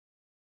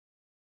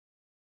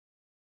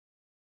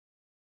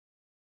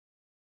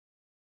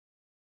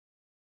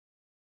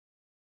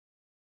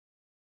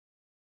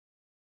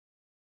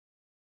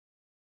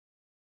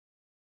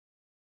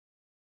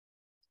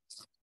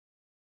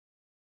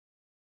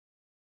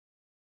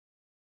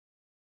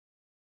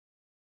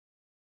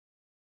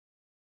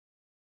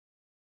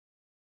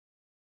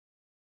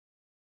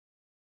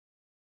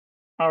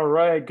All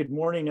right, good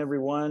morning,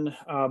 everyone.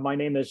 My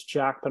name is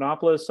Jack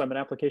Panopoulos. I'm an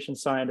application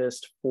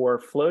scientist for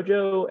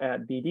Flojo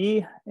at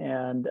BD.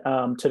 And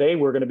today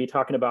we're going to be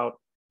talking about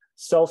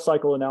cell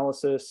cycle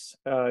analysis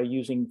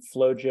using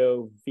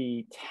Flojo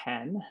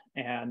V10.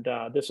 And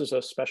this is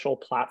a special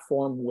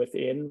platform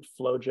within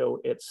Flojo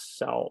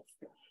itself.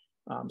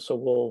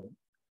 So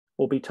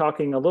we'll be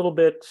talking a little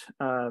bit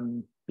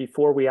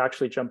before we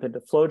actually jump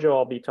into Flojo.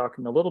 I'll be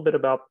talking a little bit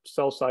about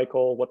cell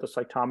cycle, what the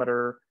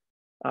cytometer,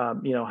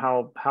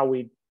 how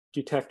we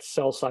detect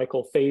cell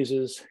cycle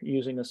phases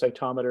using the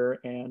cytometer,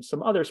 and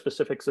some other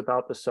specifics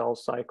about the cell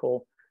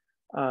cycle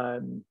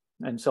and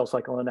cell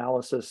cycle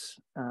analysis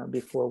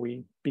before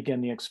we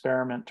begin the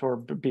experiment or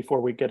before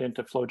we get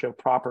into Flojo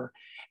proper.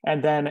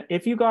 And then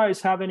if you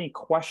guys have any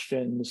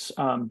questions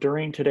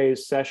during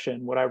today's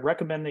session, what I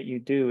recommend that you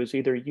do is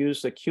either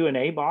use the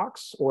Q&A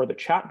box or the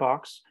chat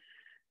box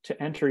to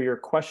enter your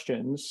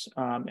questions,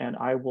 and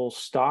I will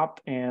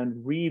stop and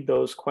read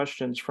those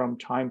questions from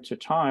time to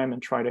time and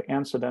try to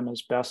answer them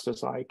as best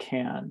as I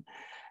can.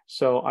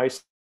 So I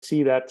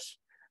see that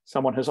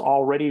someone has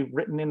already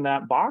written in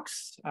that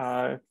box.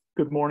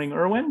 Good morning,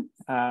 Erwin.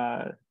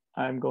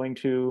 I'm going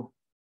to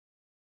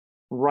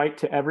write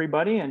to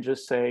everybody and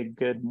just say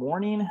good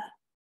morning.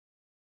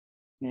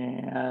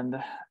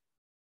 And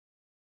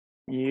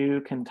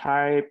you can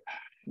type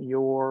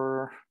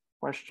your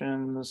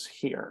questions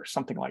here,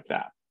 something like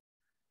that.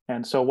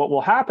 And so what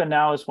will happen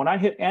now is when I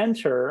hit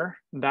enter,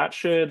 that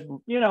should,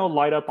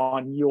 light up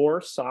on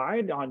your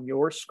side, on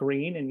your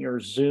screen in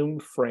your Zoom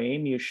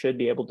frame. You should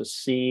be able to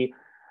see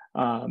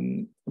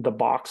the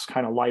box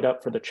kind of light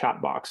up for the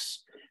chat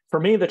box. For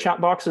me, the chat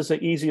box is the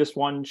easiest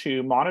one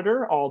to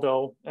monitor,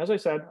 although, as I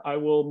said, I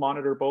will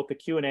monitor both the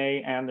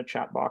Q&A and the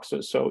chat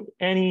boxes. So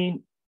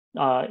any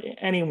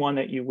one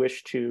that you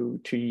wish to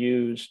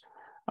use,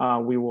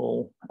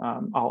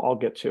 I'll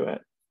get to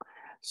it.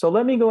 So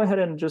let me go ahead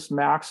and just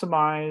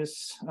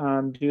maximize,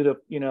 do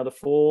the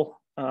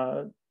full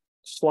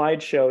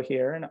slideshow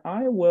here, and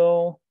I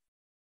will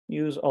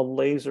use a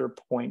laser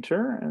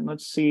pointer, and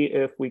let's see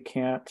if we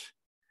can't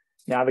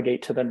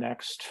navigate to the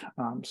next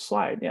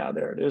slide. Yeah,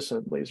 there it is.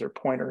 A laser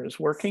pointer is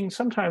working.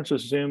 Sometimes with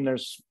Zoom,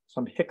 there's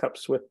some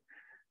hiccups with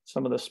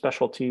some of the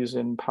specialties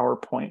in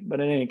PowerPoint, but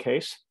in any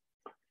case,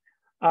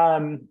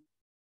 the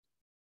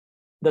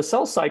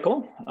cell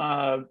cycle,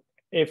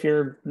 if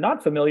you're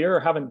not familiar or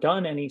haven't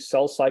done any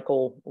cell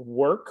cycle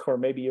work, or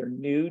maybe you're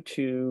new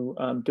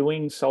to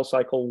doing cell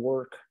cycle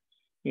work,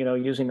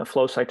 using a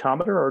flow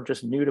cytometer, or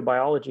just new to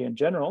biology in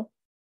general,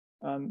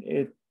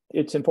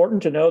 it's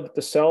important to know that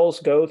the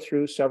cells go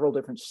through several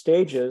different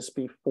stages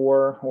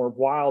before or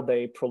while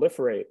they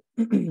proliferate.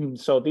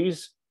 So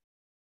these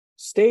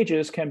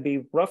stages can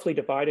be roughly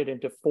divided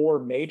into four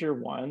major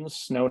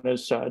ones known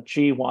as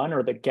G1,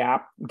 or the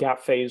gap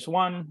phase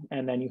 1,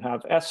 and then you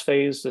have S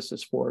phase. This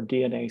is for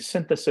DNA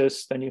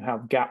synthesis. Then you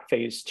have gap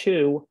phase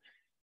 2,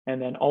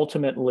 and then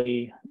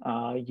ultimately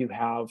you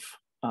have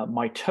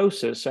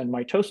mitosis, and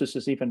mitosis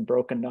is even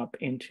broken up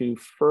into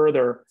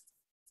further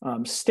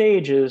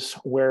stages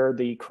where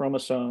the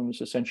chromosomes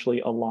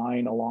essentially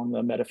align along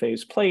the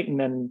metaphase plate and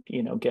then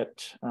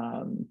get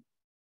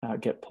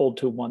pulled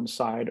to one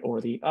side or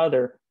the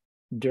other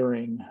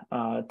during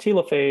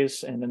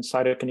telophase, and then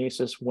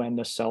cytokinesis when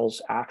the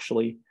cells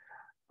actually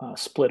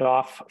split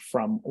off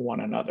from one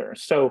another.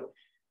 So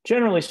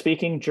generally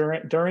speaking,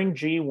 during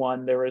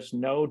G1, there is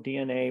no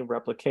DNA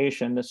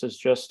replication. This is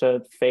just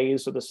a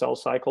phase of the cell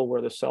cycle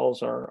where the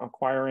cells are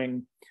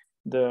acquiring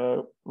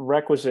the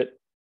requisite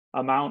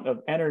amount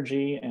of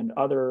energy and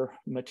other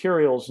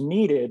materials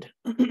needed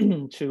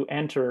to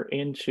enter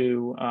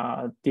into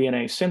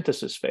DNA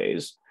synthesis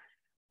phase.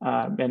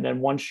 And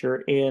then once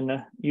you're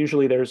in,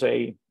 usually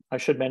I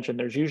should mention,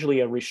 there's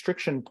usually a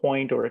restriction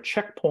point or a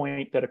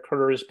checkpoint that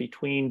occurs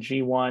between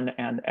G1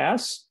 and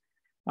S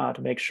to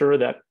make sure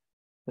that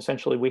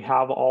essentially we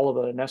have all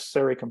of the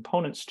necessary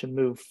components to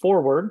move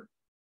forward.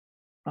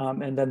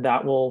 And then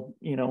that will,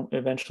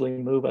 eventually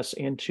move us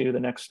into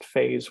the next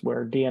phase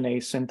where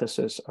DNA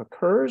synthesis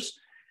occurs.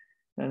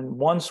 And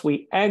once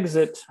we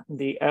exit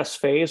the S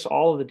phase,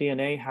 all of the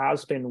DNA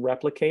has been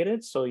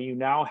replicated. So you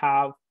now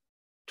have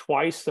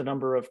twice the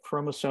number of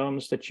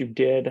chromosomes that you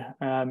did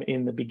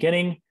in the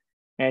beginning.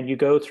 And you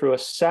go through a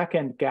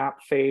second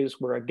gap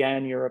phase where,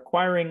 again, you're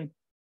acquiring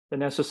the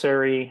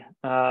necessary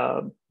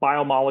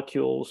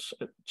biomolecules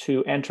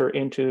to enter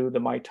into the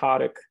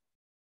mitotic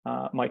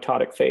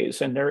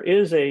phase. And there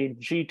is a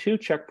G2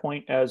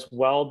 checkpoint as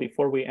well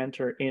before we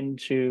enter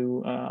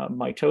into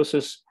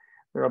mitosis.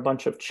 There are a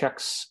bunch of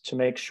checks to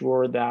make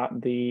sure that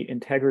the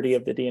integrity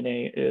of the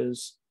DNA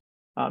is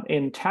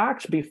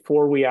intact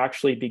before we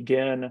actually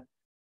begin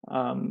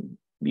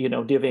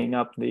divvying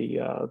up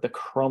the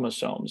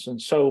chromosomes.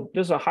 And so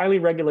this is a highly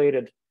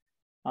regulated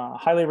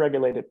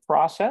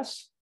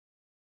process.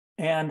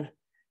 And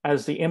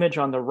as the image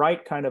on the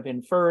right kind of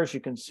infers, you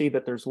can see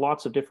that there's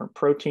lots of different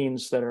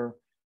proteins that are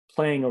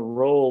playing a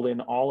role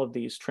in all of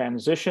these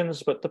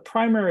transitions, but the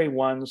primary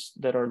ones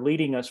that are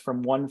leading us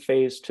from one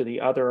phase to the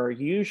other are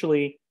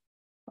usually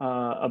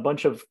a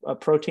bunch of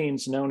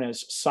proteins known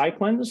as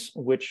cyclins,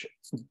 which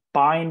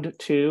bind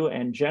to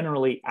and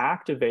generally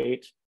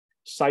activate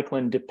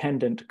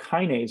cyclin-dependent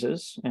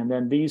kinases. And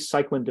then these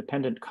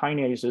cyclin-dependent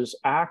kinases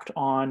act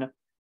on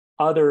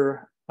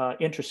other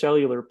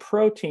intracellular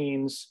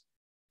proteins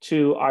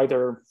to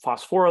either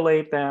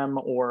phosphorylate them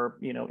or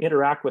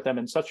interact with them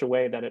in such a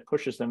way that it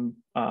pushes them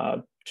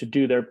to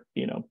do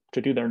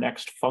their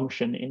next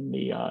function in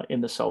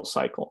the cell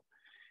cycle.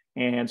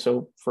 And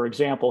so, for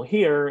example,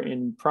 here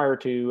prior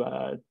to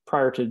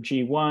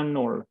G1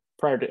 or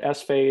prior to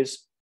S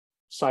phase,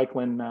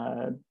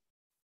 cyclin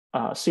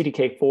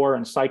CDK4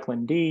 and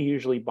cyclin D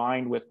usually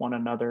bind with one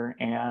another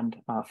and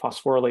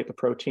phosphorylate the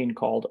protein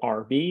called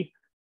RB.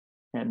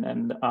 And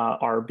then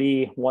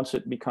RB, once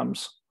it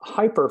becomes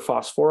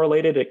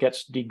hyperphosphorylated, it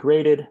gets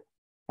degraded,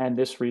 and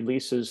this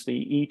releases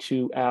the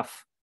E2F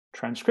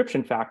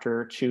transcription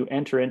factor to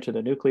enter into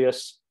the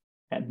nucleus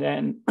and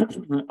then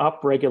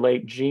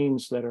upregulate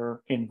genes that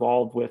are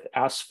involved with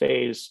S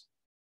phase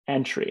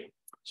entry.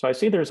 So I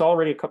see there's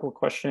already a couple of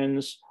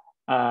questions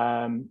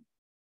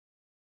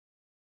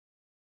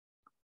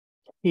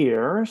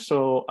here.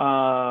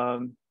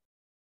 So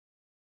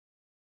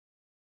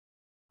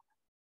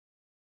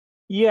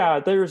yeah,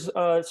 there's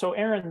so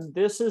Aaron,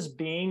 this is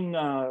being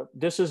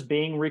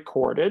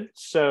recorded.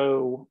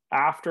 So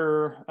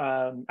after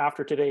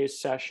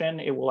today's session,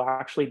 it will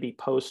actually be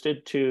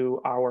posted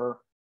to our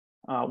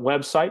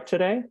website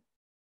today.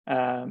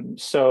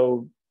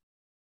 So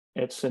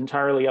it's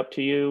entirely up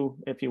to you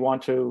if you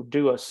want to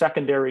do a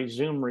secondary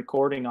Zoom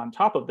recording on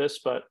top of this,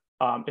 but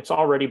it's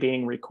already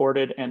being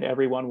recorded and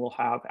everyone will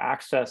have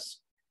access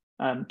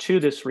to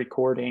this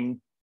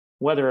recording,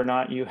 whether or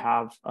not you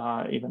have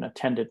even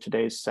attended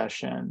today's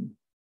session.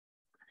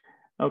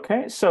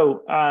 Okay,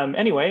 so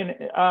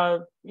anyway,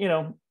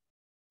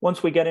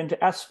 once we get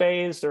into S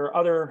phase, there are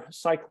other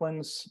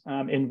cyclins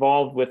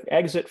involved with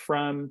exit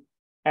from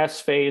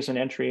S phase and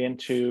entry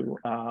into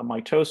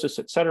mitosis,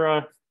 et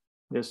cetera.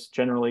 This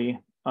generally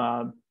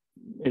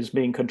is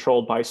being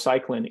controlled by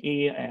cyclin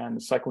E and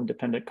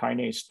cyclin-dependent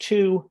kinase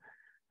 2.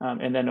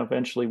 And then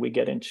eventually we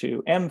get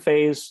into M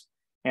phase,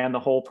 and the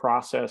whole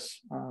process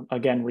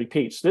again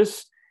repeats.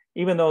 This,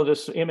 even though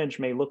this image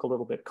may look a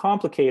little bit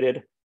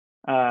complicated,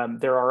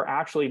 there are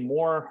actually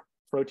more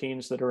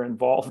proteins that are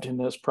involved in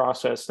this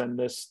process than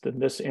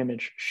this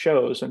image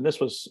shows. And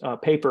this was a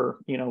paper,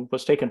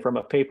 was taken from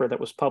a paper that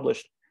was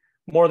published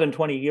more than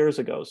 20 years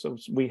ago. So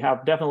we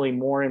have definitely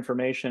more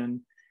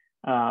information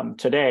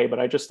today, but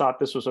I just thought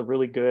this was a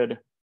really good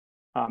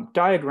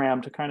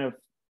diagram to kind of,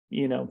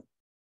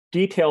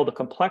 detail the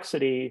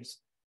complexities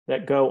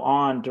that go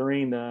on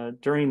during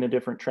the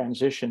different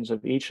transitions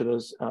of each of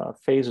those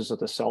phases of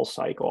the cell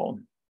cycle.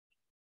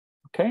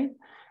 Okay,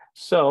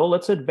 so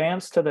let's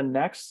advance to the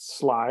next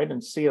slide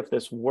and see if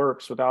this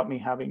works without me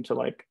having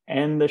to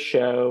end the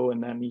show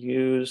and then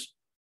use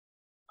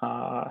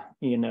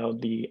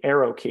the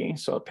arrow key.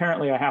 So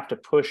apparently I have to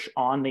push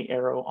on the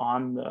arrow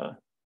on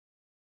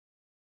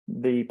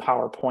the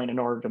PowerPoint in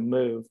order to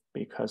move,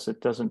 because it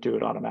doesn't do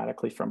it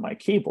automatically from my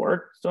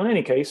keyboard. So in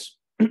any case,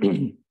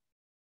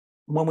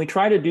 when we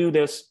try to do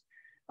this,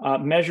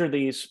 measure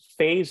these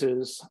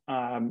phases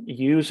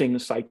using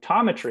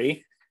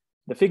cytometry,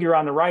 the figure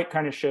on the right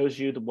kind of shows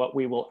you what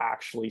we will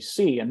actually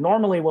see. And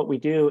normally what we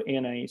do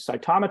in a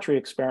cytometry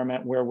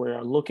experiment where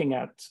we're looking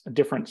at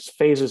different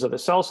phases of the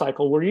cell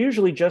cycle, we're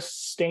usually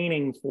just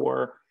staining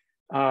for,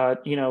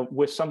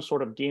 with some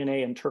sort of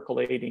DNA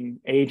intercalating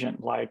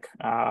agent like,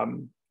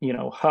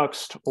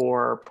 Huxt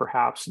or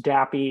perhaps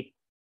DAPI.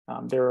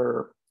 There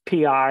are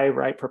PI,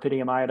 right?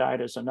 Propydium iodide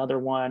is another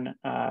one.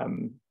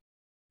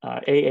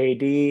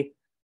 AAD,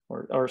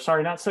 or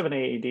sorry, not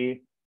 7-AAD.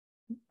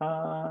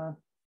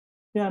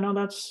 Yeah, no,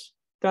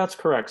 that's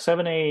correct.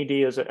 7-AAD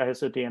is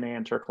a DNA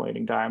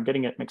intercalating dye. I'm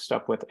getting it mixed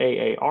up with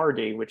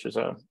AARD, which is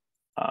a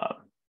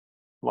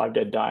live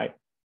dead dye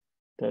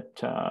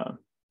that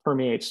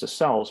permeates the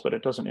cells, but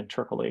it doesn't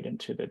intercalate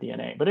into the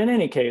DNA. But in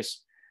any case,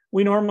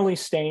 we normally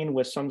stain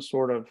with some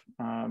sort of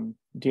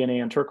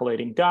DNA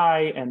intercalating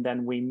dye, and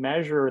then we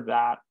measure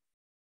that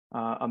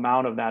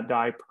amount of that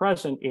dye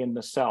present in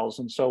the cells.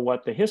 And so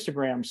what the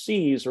histogram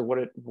sees, or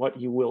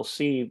what you will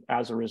see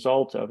as a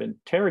result of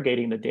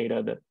interrogating the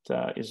data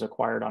that is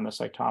acquired on the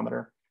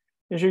cytometer,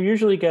 is you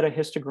usually get a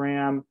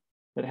histogram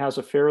that has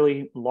a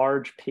fairly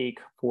large peak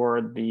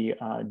for the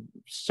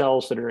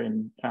cells that are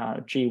in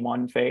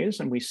G1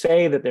 phase. And we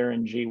say that they're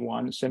in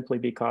G1 simply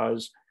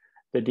because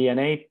the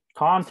DNA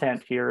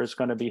content here is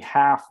going to be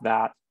half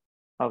that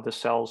of the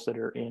cells that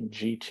are in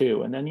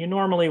G2. And then you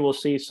normally will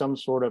see some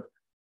sort of,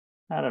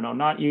 I don't know,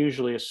 not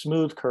usually a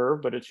smooth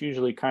curve, but it's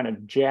usually kind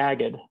of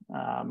jagged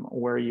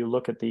where you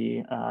look at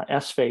the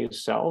S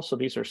phase cells. So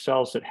these are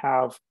cells that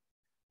have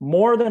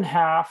more than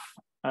half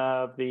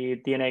of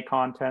the DNA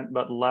content,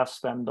 but less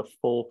than the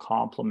full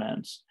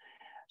complements.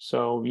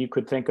 So you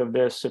could think of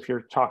this, if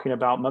you're talking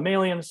about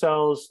mammalian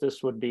cells,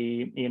 this would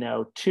be,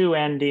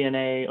 2N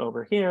DNA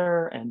over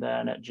here, and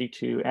then at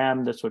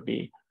G2M, this would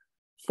be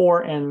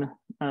 4N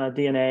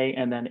DNA,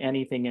 and then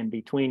anything in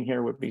between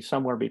here would be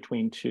somewhere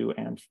between 2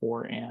 and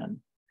 4N.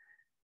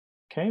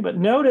 Okay, but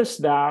notice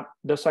that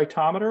the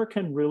cytometer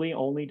can really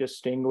only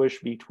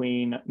distinguish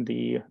between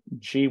the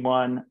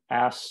G1,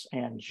 S,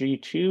 and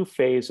G2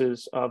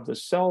 phases of the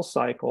cell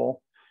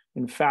cycle.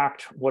 In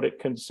fact, what it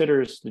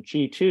considers the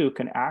G2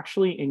 can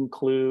actually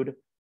include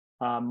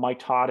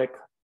mitotic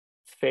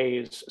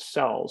phase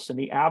cells. In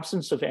the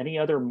absence of any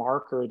other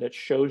marker that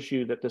shows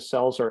you that the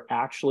cells are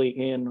actually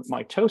in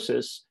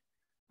mitosis,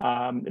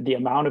 the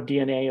amount of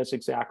DNA is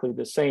exactly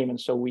the same.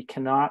 And so we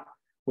cannot,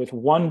 with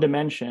one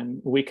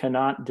dimension, we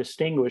cannot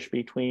distinguish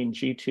between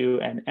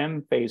G2 and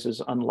M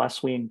phases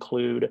unless we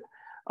include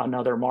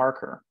another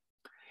marker.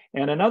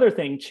 And another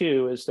thing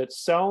too is that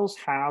cells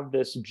have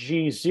this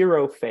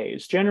G0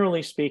 phase.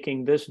 Generally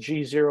speaking, this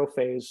G0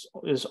 phase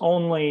is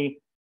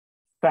only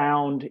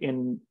found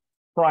in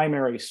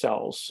primary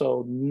cells,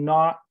 so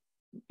not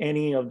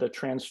any of the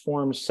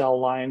transformed cell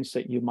lines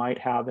that you might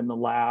have in the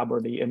lab,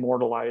 or the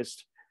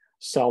immortalized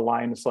cell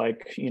lines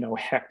like,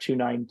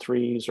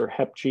 HEC293s or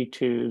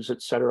HepG2s,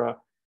 et cetera.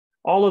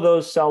 All of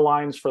those cell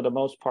lines, for the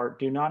most part,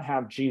 do not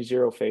have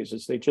G0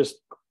 phases. They just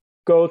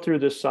go through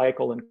this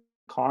cycle and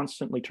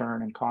constantly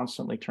turn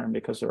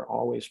because they're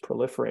always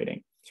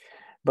proliferating.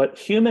 But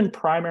human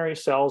primary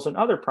cells and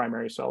other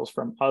primary cells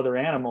from other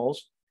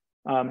animals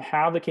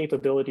have the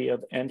capability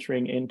of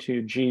entering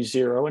into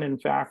G0. And in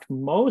fact,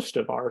 most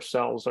of our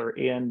cells are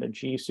in the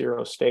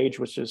G0 stage,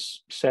 which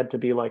is said to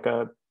be like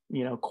a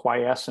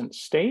quiescent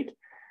state,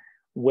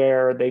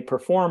 where they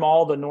perform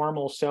all the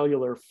normal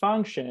cellular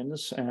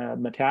functions,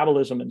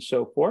 metabolism and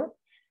so forth,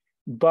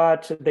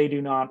 but they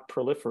do not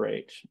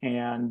proliferate.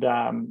 And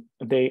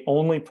they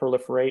only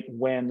proliferate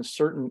when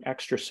certain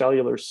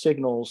extracellular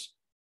signals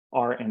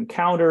are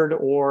encountered,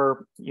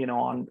 or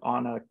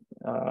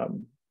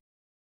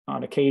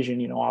on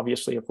occasion,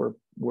 obviously, if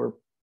we're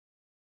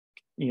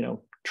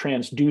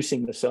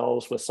transducing the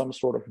cells with some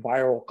sort of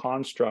viral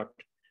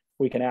construct,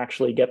 we can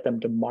actually get them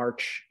to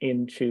march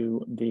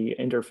into the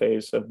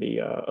interphase of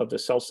the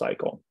cell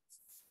cycle.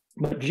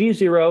 But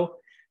G0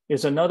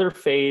 is another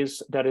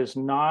phase that is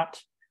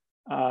not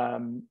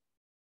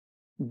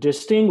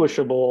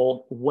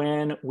distinguishable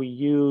when we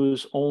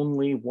use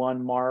only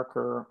one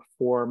marker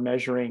for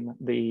measuring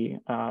the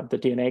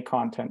DNA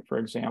content, for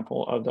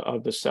example,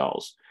 of the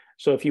cells.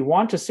 So if you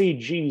want to see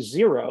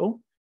G0,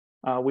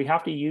 we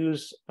have to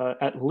use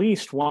at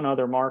least one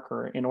other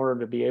marker in order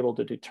to be able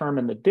to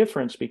determine the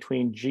difference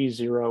between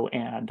G0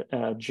 and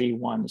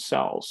G1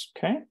 cells,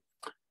 okay?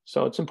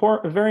 So it's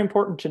very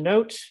important to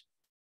note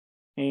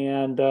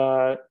and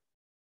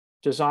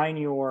design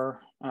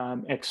your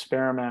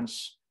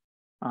experiments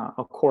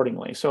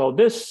accordingly. So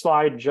this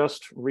slide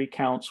just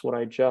recounts what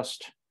I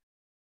just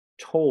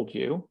told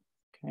you,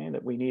 okay,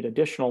 that we need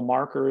additional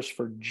markers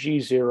for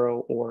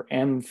G0 or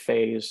M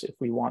phase if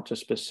we want to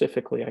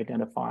specifically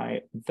identify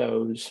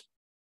those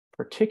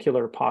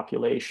particular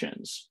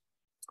populations.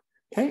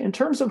 Okay, in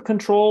terms of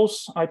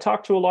controls, I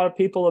talked to a lot of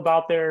people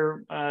about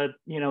their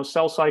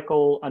cell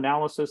cycle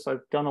analysis.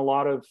 I've done a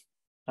lot of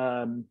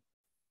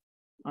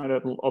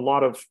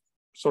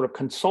sort of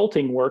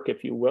consulting work,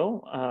 if you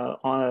will,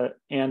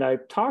 and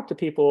I've talked to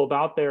people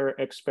about their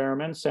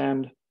experiments,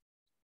 and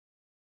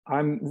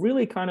I'm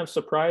really kind of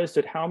surprised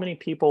at how many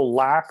people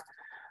lack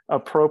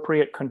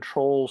appropriate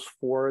controls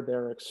for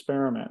their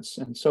experiments.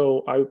 And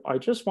so I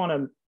just want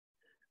to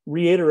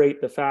reiterate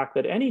the fact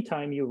that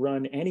anytime you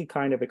run any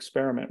kind of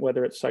experiment,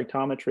 whether it's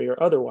cytometry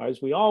or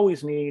otherwise, we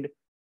always need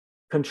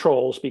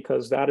controls,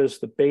 because that is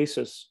the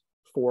basis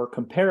for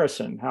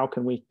comparison. How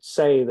can we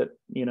say that,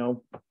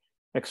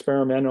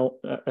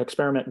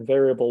 experiment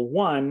variable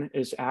 1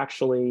 is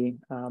actually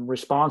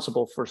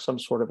responsible for some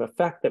sort of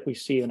effect that we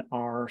see in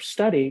our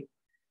study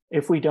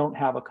if we don't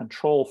have a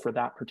control for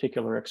that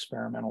particular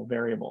experimental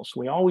variable?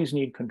 So we always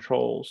need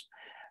controls.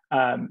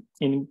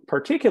 In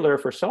particular,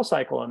 for cell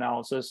cycle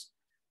analysis,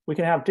 we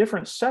can have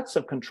different sets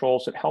of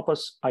controls that help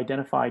us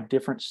identify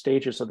different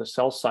stages of the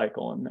cell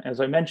cycle. And as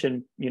I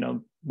mentioned,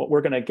 what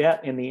we're going to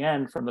get in the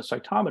end from the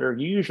cytometer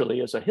usually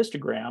is a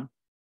histogram,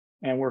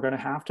 and we're going to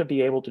have to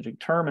be able to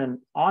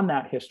determine on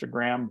that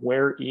histogram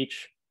where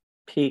each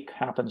peak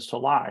happens to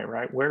lie,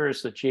 right? Where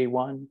is the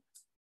G1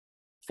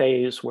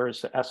 phase, where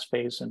is the S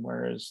phase, and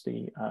where is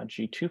the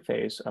G2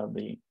 phase of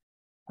the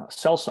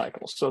cell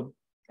cycle? So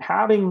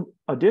having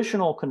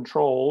additional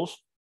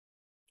controls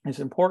is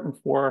important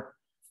for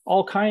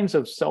all kinds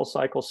of cell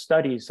cycle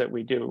studies that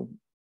we do.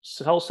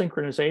 Cell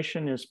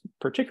synchronization is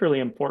particularly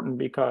important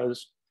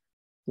because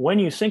when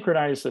you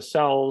synchronize the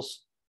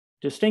cells,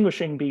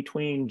 distinguishing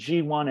between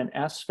G1 and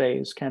S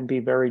phase can be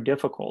very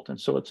difficult.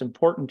 And so it's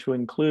important to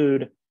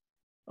include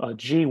a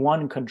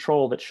G1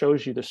 control that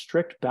shows you the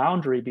strict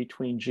boundary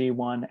between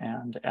G1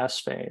 and S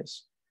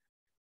phase.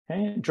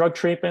 Okay. Drug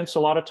treatments,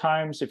 a lot of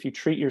times, if you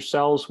treat your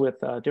cells with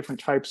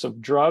different types of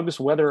drugs,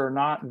 whether or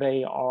not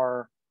they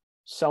are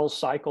cell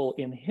cycle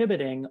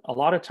inhibiting, a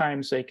lot of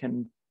times they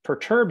can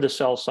perturb the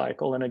cell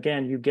cycle. And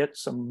again, you get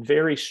some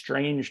very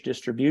strange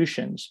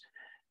distributions.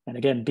 And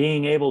again,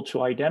 being able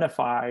to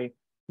identify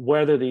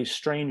whether these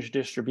strange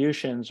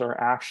distributions are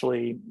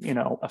actually,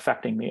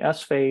 affecting the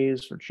S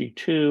phase or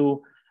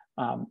G2.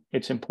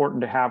 It's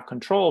important to have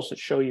controls that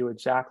show you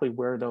exactly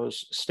where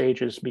those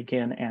stages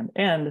begin and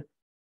end,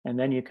 and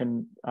then you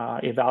can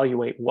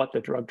evaluate what the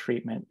drug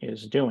treatment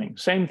is doing.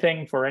 Same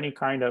thing for any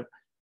kind of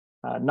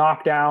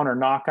knockdown or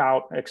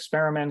knockout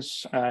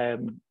experiments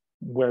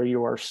where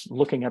you are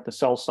looking at the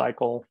cell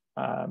cycle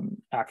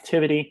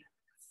activity.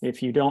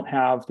 If you don't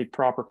have the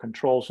proper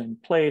controls in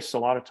place, a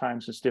lot of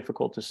times it's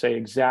difficult to say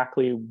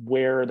exactly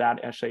where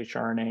that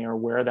shRNA or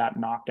where that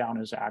knockdown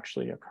is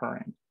actually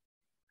occurring.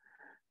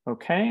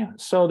 Okay,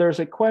 so there's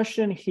a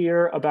question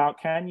here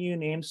about, can you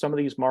name some of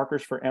these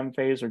markers for M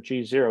phase or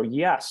G0?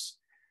 Yes,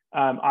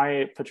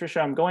 Patricia,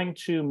 I'm going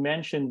to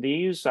mention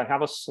these. I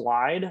have a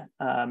slide.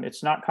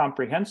 It's not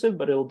comprehensive,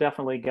 but it'll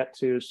definitely get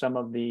to some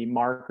of the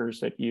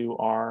markers that you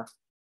are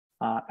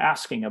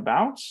asking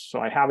about. So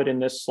I have it in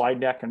this slide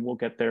deck, and we'll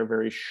get there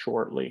very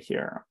shortly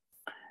here.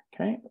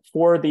 Okay,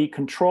 for the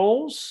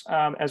controls,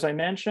 as I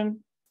mentioned,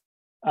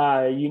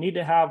 you need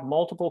to have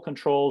multiple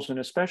controls, and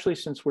especially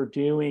since we're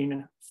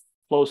doing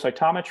flow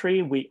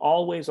cytometry, we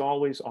always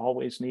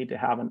need to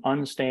have an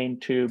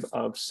unstained tube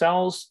of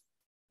cells.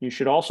 You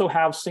should also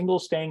have single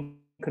stain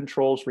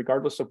controls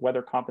regardless of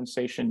whether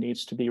compensation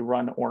needs to be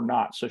run or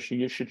not. So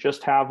you should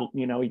just have,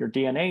 your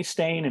DNA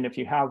stain, and if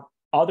you have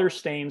other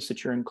stains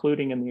that you're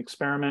including in the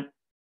experiment,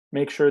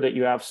 make sure that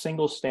you have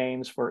single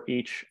stains for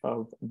each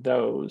of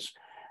those.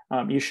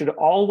 You should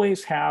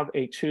always have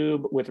a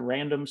tube with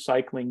random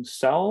cycling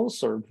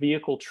cells or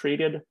vehicle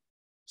treated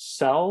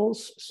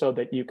cells so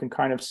that you can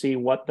kind of see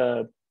what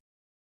the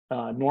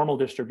normal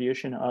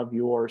distribution of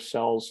your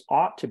cells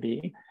ought to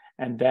be.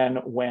 And then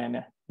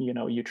when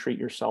you treat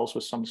your cells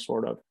with some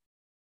sort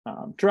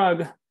of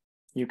drug,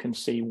 you can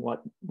see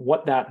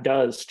what that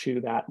does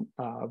to that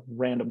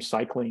random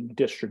cycling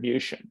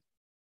distribution.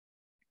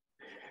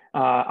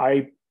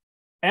 I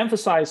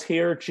emphasize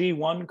here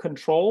G1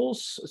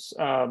 controls,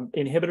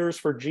 inhibitors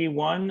for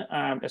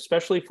G1,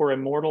 especially for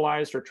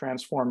immortalized or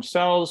transformed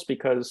cells,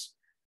 because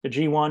the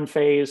G1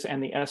 phase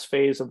and the S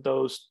phase of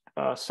those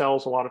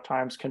cells a lot of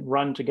times can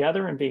run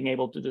together, and being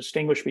able to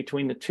distinguish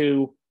between the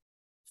two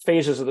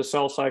phases of the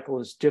cell cycle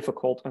is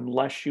difficult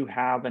unless you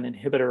have an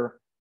inhibitor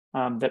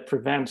that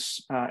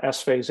prevents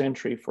S phase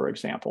entry, for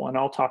example. And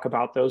I'll talk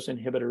about those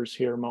inhibitors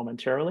here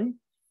momentarily.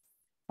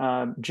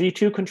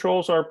 G2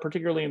 controls are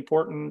particularly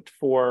important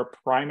for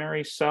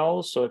primary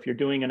cells. So if you're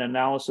doing an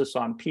analysis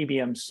on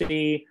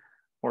PBMC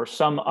or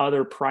some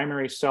other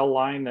primary cell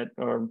line that,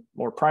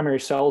 or primary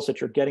cells that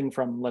you're getting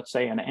from, let's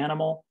say, an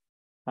animal,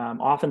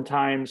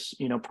 oftentimes,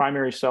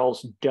 primary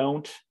cells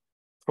don't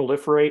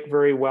proliferate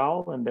very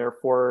well, and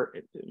therefore,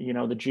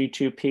 the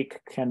G2 peak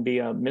can be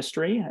a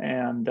mystery.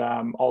 And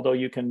although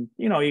you can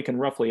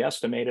roughly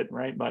estimate it,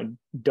 right, by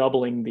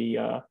doubling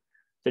the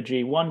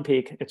G1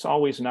 peak, it's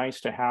always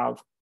nice to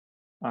have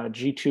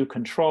G2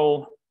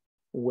 control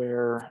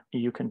where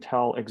you can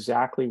tell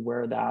exactly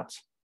where that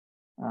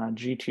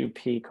G2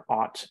 peak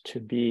ought to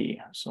be.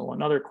 So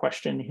another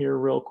question here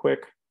real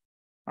quick.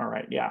 All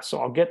right, yeah, so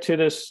I'll get to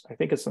this. I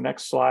think it's the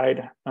next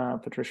slide,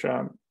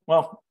 Patricia.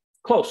 Well,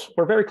 close,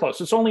 we're very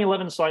close. It's only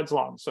 11 slides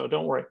long, so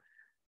don't worry.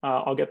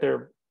 I'll get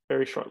there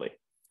very shortly.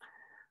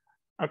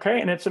 Okay,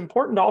 and it's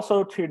important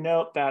also to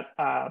note that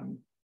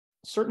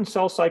certain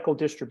cell cycle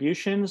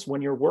distributions,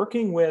 when you're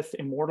working with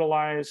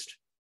immortalized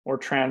or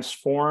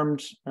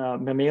transformed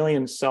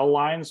mammalian cell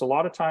lines, a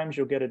lot of times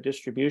you'll get a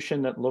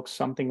distribution that looks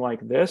something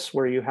like this,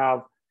 where you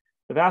have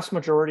the vast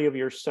majority of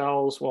your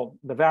cells, well,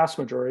 the vast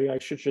majority, I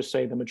should just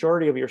say the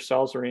majority of your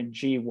cells are in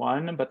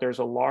G1, but there's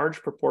a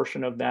large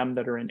proportion of them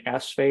that are in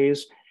S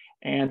phase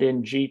and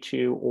in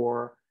G2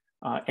 or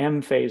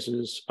M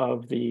phases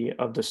of the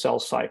cell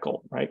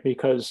cycle, right?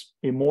 Because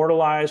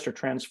immortalized or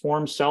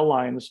transformed cell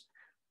lines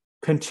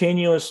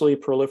continuously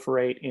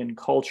proliferate in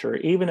culture,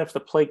 even if the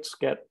plates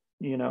get,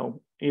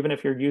 even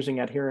if you're using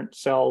adherent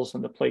cells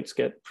and the plates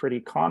get pretty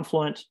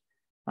confluent,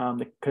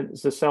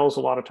 the cells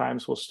a lot of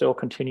times will still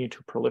continue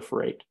to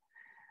proliferate.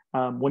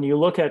 When you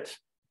look at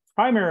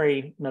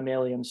primary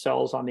mammalian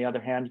cells, on the other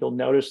hand, you'll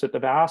notice that the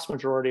vast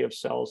majority of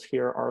cells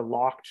here are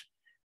locked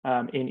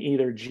in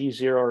either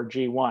G0 or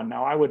G1.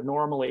 Now, I would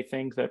normally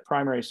think that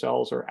primary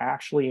cells are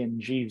actually in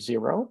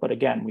G0, but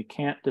again, we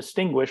can't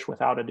distinguish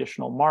without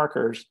additional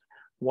markers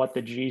what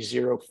the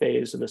G0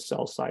 phase of the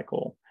cell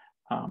cycle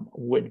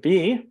would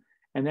be.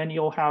 And then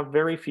you'll have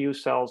very few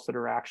cells that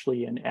are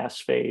actually in S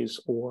phase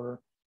or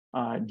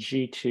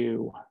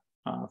G2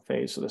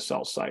 phase of the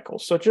cell cycle.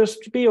 So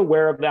just be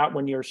aware of that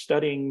when you're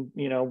studying,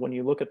 when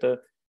you look at the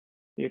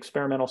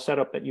experimental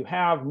setup that you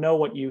have, know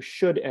what you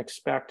should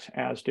expect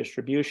as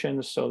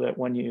distributions so that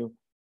when you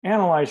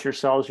analyze your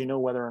cells, you know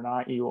whether or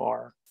not you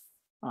are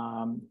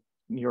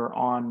you're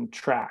on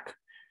track.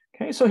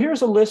 Okay, so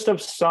here's a list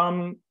of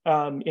some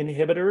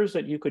inhibitors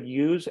that you could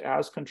use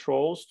as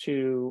controls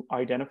to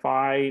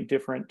identify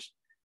different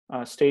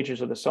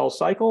stages of the cell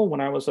cycle.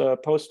 When I was a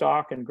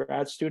postdoc and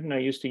grad student, I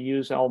used to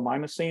use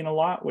L-mimosine a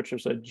lot, which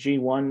was a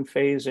G1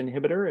 phase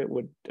inhibitor. It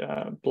would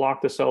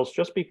block the cells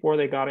just before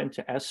they got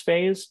into S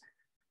phase.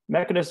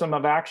 Mechanism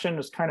of action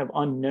is kind of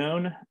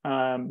unknown,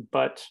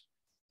 but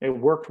it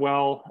worked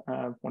well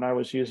when I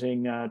was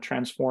using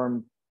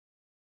transformed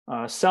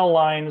cell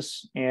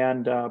lines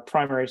and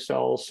primary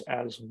cells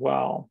as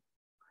well.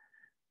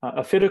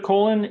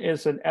 Acetylcholine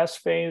is an S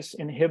phase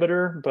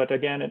inhibitor, but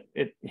again,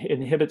 it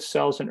inhibits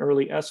cells in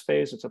early S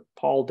phase. It's a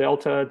Pol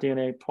delta,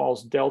 DNA Pol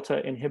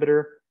delta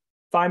inhibitor.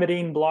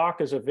 Thymidine block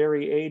is a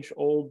very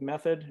age-old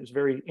method. It's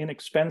very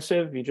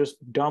inexpensive. You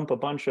just dump a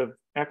bunch of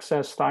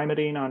excess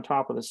thymidine on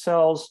top of the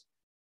cells.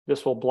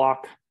 This will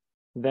block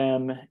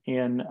them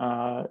in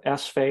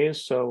S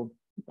phase. So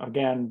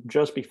again,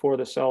 just before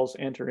the cells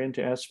enter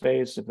into S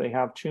phase, if they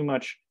have too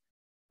much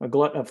a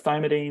glut of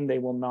thymidine, they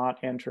will not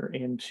enter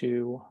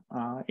into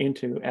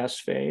S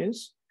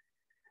phase.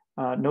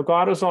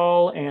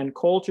 Nogatazole and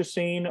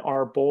colchicine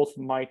are both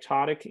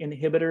mitotic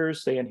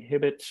inhibitors. They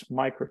inhibit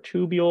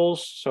microtubules.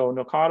 So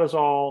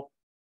nogatazole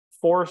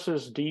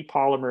forces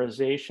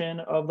depolymerization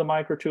of the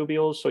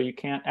microtubules, so you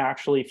can't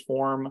actually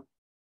form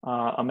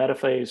a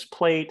metaphase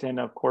plate. And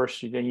of course,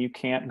 then you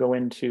can't go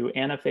into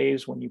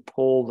anaphase when you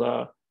pull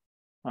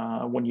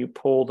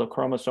the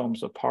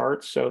chromosomes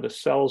apart. So the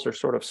cells are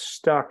sort of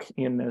stuck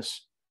in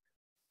this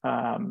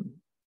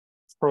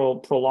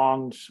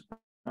prolonged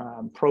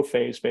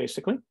prophase,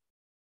 basically.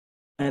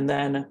 And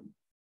then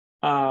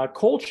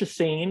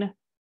colchicine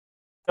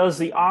does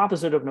the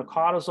opposite of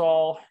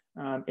nogatazole.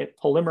 It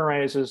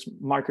polymerizes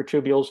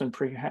microtubules and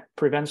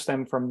prevents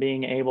them from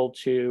being able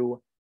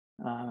to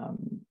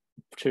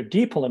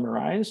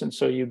depolymerize. And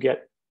so you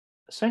get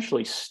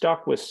essentially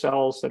stuck with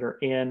cells that are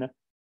in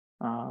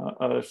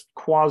a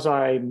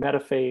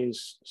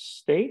quasi-metaphase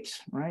state,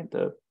 right?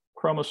 The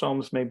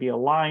chromosomes may be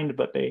aligned,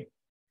 but they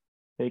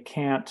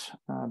can't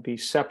be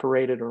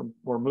separated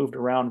or moved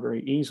around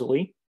very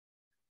easily.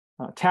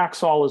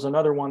 Taxol is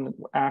another one that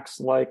acts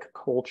like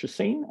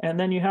colchicine. And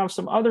then you have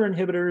some other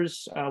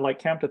inhibitors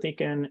like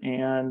camptothecin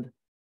and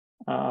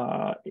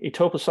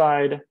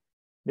etoposide.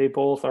 They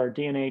both are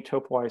DNA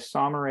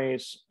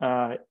topoisomerase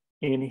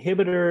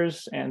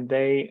inhibitors, and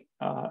they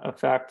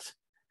affect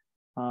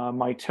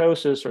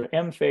mitosis or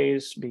M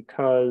phase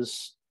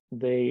because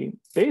they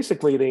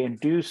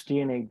induce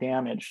DNA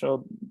damage.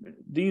 So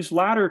these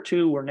latter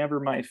two were never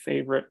my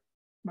favorite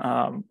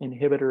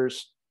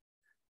inhibitors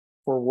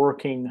for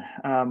working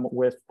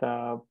with,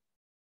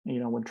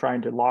 when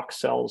trying to lock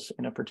cells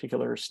in a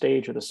particular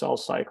stage of the cell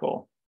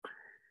cycle.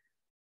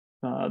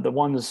 The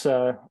ones,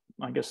 I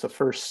guess the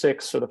first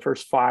 6 or the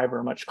first 5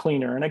 are much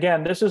cleaner. And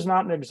again, this is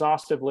not an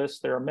exhaustive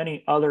list. There are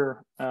many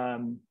other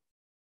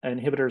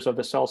inhibitors of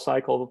the cell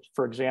cycle,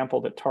 for example,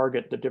 that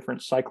target the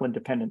different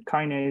cyclin-dependent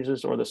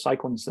kinases or the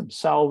cyclins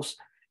themselves.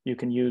 You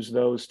can use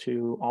those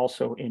to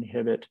also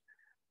inhibit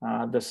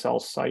the cell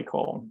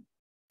cycle.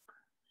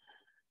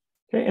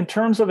 Okay, in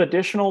terms of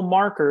additional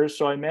markers,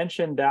 so I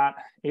mentioned that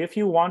if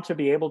you want to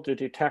be able to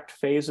detect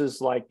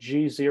phases like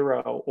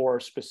G0 or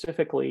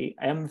specifically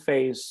M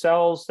phase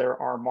cells, there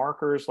are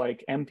markers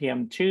like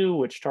MPM2,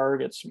 which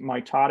targets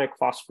mitotic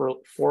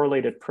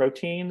phosphorylated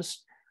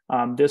proteins.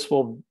 This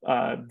will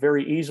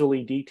very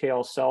easily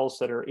detail cells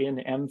that are in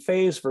M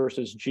phase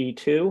versus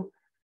G2.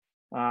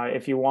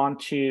 If you want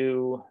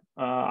to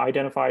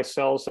identify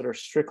cells that are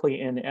strictly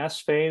in S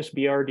phase,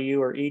 BRDU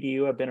or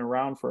EDU have been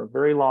around for a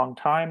very long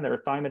time.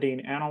 They're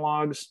thymidine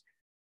analogs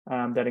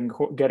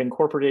that get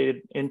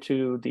incorporated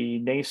into the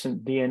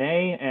nascent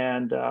DNA.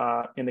 And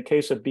in the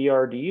case of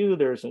BRDU,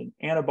 there's an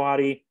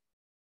antibody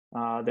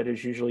that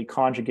is usually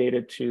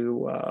conjugated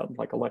to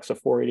like Alexa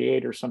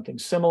 488 or something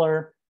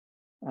similar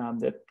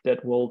that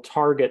will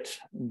target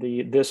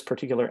this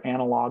particular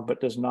analog, but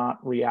does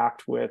not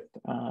react with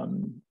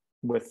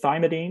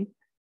thymidine.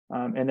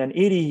 And then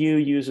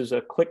EDU uses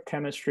a click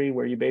chemistry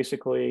where you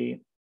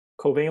basically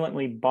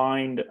covalently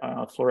bind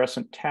a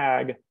fluorescent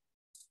tag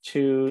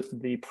to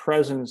the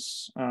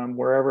presence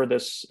wherever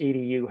this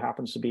EDU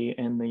happens to be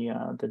in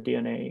the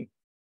DNA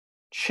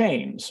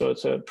chain. So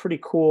it's a pretty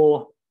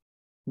cool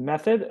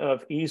method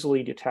of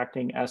easily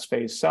detecting S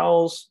phase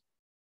cells.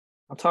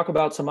 I'll talk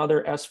about some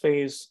other S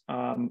phase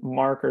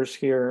markers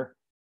here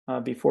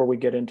before we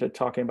get into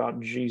talking about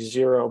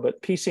G0, but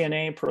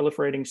PCNA,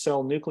 proliferating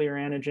cell nuclear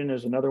antigen,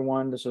 is another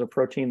one. This is a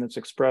protein that's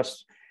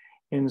expressed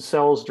in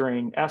cells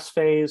during S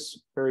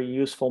phase, very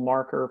useful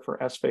marker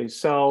for S phase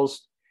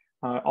cells.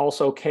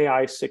 Also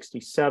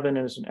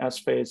Ki67 is an S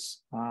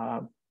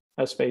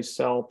phase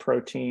cell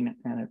protein,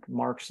 and it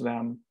marks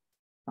them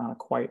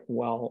quite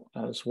well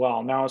as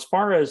well. Now, as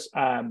far as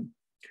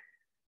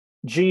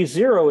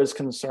G0 is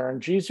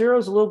concerned, G0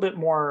 is a little bit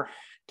more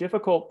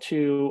difficult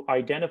to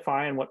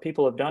identify, and what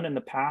people have done in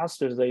the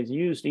past is they've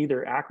used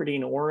either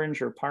acridine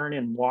orange or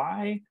pyridine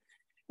Y,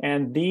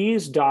 and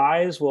these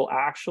dyes will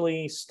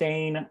actually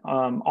stain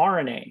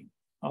RNA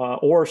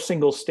or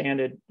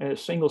single-stranded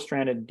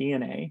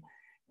DNA.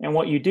 And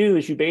what you do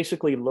is you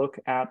basically look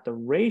at the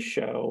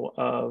ratio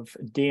of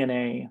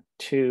DNA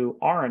to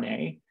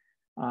RNA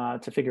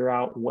to figure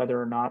out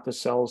whether or not the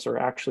cells are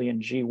actually in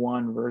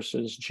G1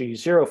 versus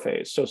G0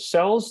 phase. So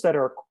cells that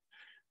are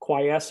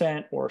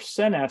quiescent or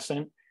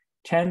senescent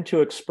tend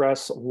to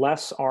express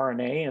less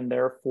RNA, and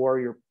therefore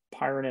your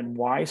pyronin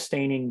Y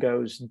staining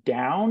goes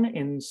down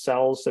in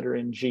cells that are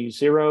in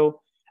G0,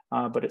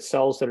 but at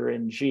cells that are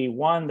in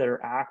G1 that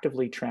are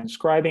actively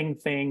transcribing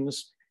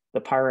things,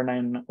 the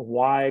pyronin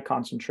Y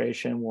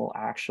concentration will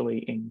actually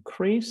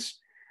increase.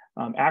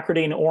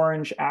 Acridine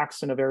orange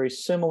acts in a very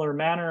similar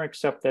manner,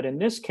 except that in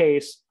this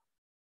case,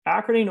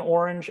 acridine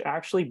orange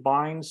actually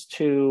binds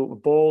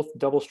to both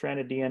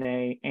double-stranded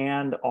DNA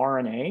and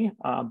RNA,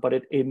 but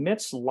it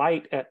emits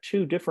light at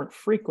two different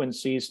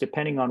frequencies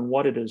depending on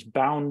what it is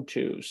bound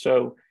to.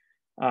 So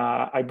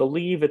I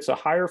believe it's a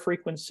higher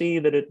frequency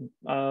that it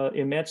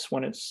emits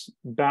when it's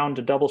bound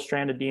to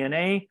double-stranded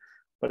DNA,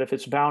 but if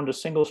it's bound to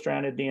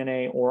single-stranded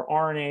DNA or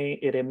RNA,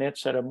 it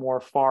emits at a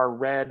more far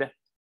red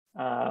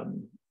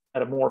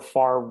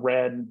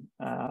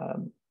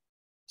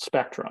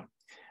spectrum.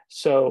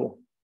 So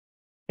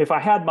if I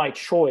had my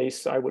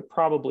choice, I would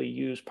probably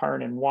use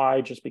pyronin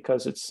Y just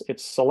because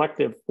it's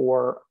selective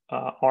for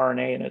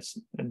RNA and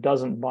it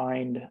doesn't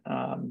bind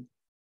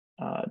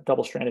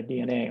double-stranded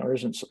DNA, or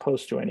isn't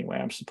supposed to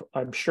anyway.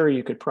 I'm sure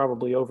you could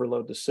probably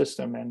overload the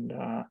system and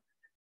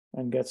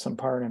get some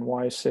pyronin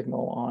Y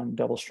signal on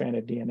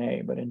double-stranded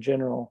DNA, but in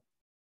general,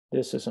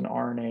 this is an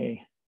RNA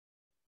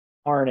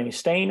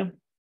stain.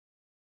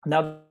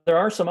 Now, there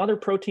are some other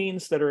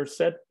proteins that are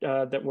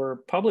that were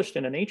published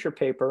in a Nature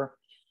paper.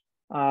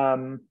 I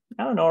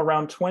don't know,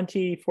 around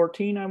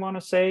 2014, I want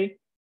to say.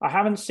 I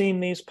haven't seen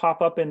these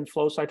pop up in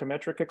flow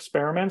cytometric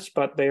experiments,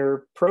 but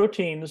they're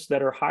proteins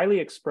that are highly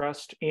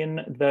expressed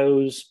in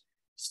those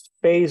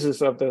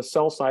phases of the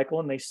cell cycle,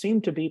 and they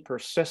seem to be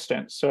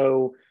persistent.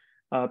 So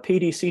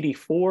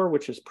PDCD4,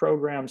 which is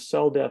programmed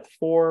cell death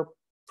 4,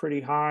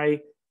 pretty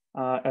high,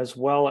 as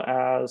well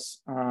as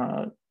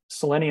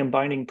selenium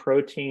binding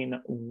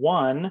protein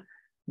 1.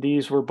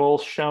 These were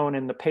both shown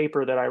in the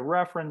paper that I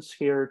reference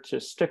here to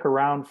stick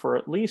around for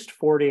at least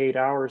 48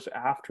 hours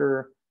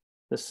after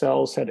the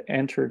cells had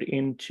entered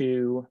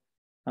into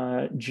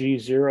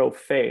G0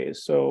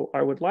 phase. So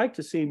I would like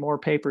to see more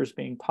papers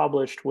being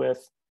published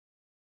with,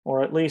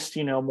 or at least,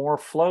 more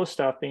flow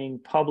stuff being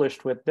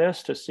published with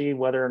this to see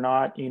whether or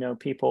not,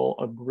 people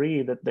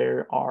agree that they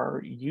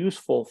are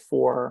useful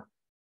for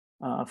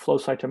flow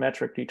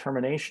cytometric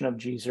determination of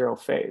G0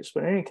 phase.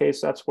 But in any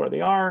case, that's where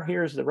they are.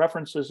 Here's the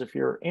references if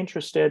you're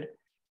interested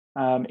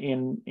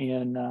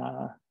in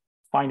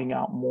finding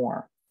out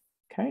more.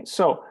 Okay,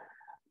 so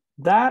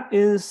that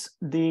is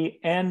the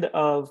end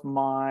of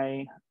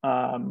my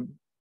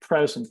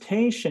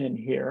presentation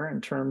here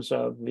in terms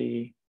of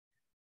the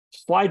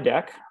slide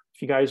deck.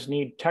 If you guys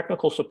need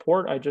technical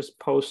support, I just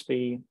post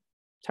the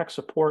tech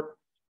support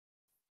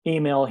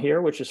email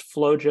here, which is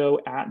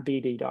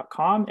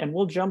flojo@bd.com, and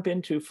we'll jump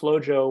into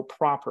Flojo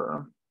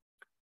proper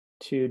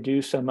to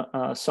do some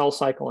cell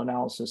cycle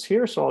analysis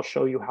here. So I'll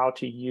show you how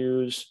to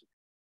use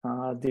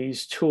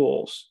these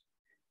tools.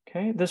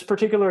 Okay, this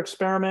particular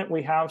experiment,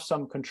 we have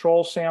some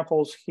control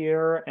samples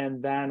here,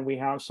 and then we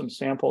have some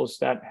samples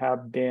that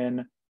have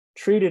been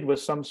treated with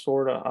some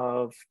sort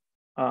of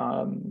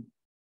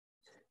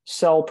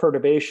cell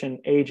perturbation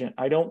agent.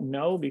 I don't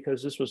know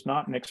because this was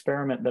not an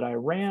experiment that I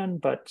ran,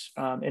 but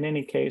in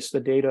any case, the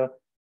data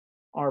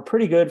are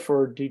pretty good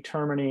for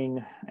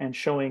determining and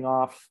showing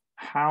off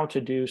how to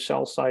do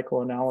cell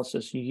cycle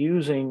analysis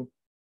using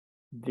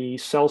the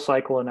cell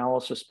cycle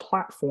analysis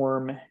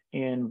platform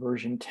in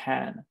version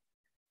 10.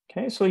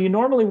 Okay, so you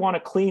normally want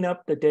to clean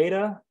up the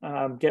data,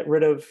 get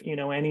rid of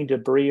any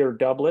debris or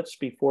doublets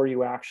before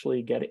you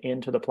actually get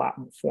into the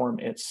platform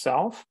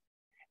itself.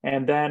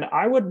 And then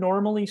I would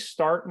normally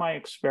start my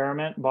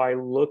experiment by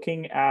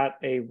looking at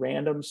a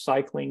random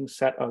cycling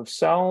set of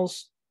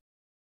cells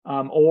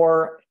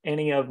or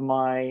any of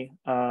my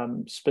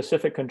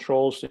specific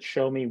controls that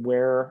show me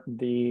where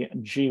the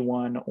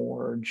G1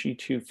 or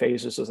G2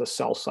 phases of the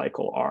cell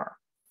cycle are.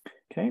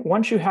 Okay,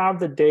 once you have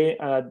the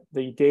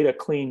data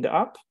cleaned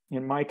up,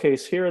 in my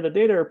case here, the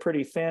data are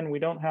pretty thin. We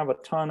don't have a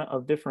ton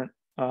of different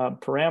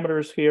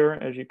parameters here,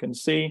 as you can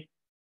see.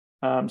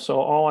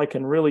 So all I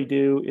can really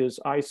do is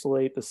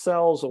isolate the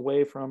cells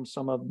away from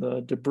some of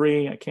the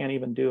debris. I can't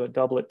even do a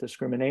doublet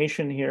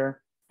discrimination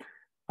here.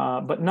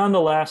 But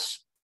nonetheless,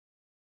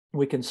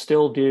 we can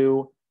still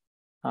do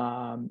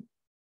some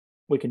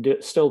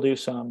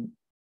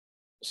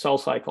cell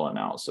cycle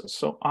analysis.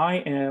 So I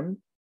am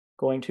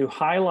going to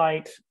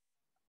highlight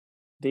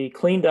the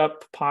cleaned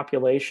up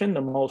population,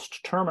 the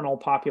most terminal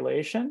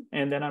population,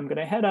 and then I'm going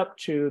to head up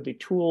to the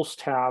Tools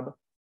tab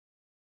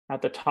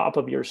at the top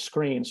of your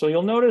screen. So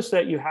you'll notice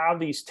that you have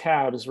these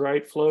tabs,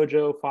 right?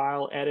 Flojo,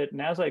 File, Edit,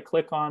 and as I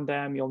click on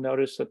them, you'll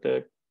notice that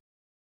the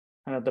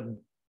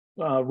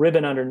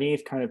ribbon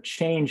underneath kind of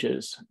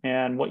changes.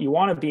 And what you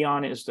want to be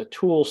on is the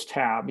Tools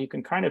tab. You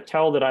can kind of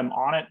tell that I'm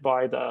on it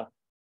by the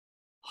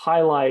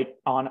highlight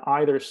on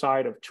either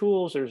side of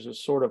Tools. There's a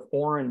sort of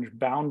orange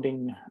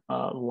bounding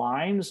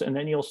lines, and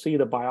then you'll see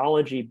the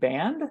biology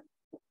band,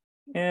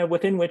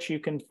 within which you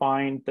can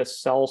find the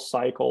cell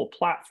cycle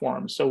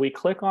platform. So we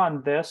click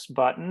on this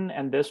button,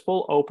 and this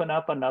will open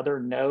up another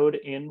node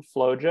in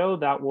Flojo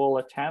that will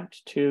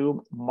attempt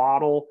to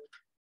model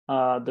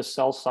the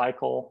cell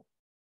cycle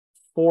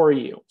for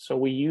you. So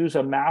we use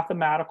a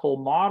mathematical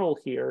model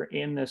here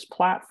in this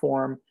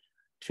platform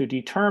to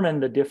determine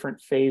the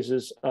different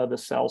phases of the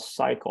cell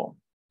cycle.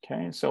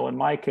 Okay, so in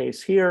my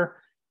case here,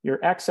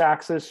 your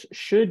x-axis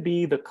should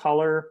be the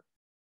color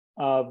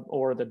of,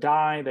 or the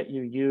dye that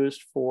you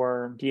used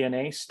for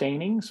DNA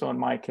staining. So in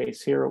my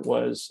case here, it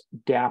was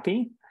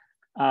DAPI.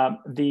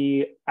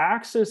 The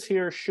axis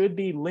here should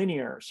be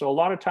linear. So a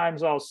lot of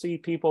times I'll see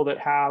people that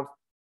have,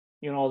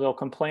 they'll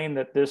complain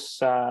that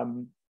this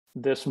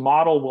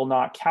model will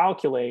not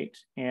calculate.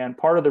 And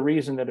part of the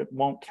reason that it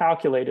won't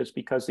calculate is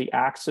because the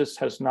axis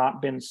has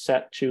not been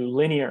set to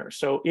linear.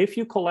 So if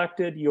you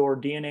collected your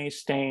DNA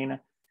stain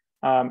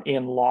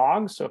in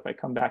logs, so if I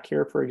come back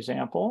here, for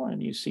example,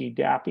 and you see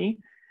DAPI,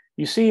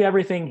 you see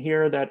everything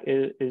here that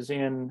is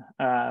in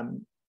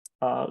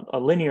a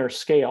linear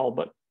scale,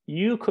 but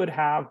you could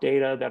have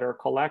data that are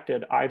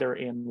collected either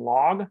in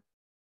log,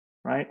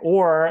 right?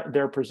 Or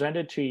they're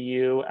presented to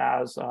you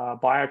as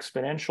by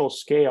exponential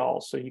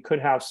scale. So you could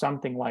have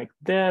something like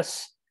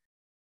this,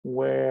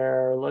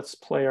 where let's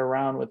play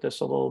around with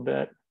this a little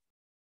bit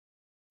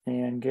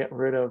and get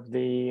rid of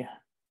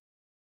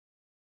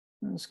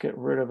let's get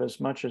rid of as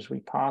much as we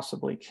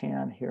possibly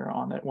can here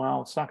on it.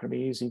 Well, it's not going to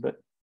be easy, but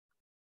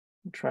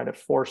try to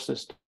force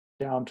this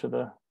down to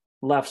the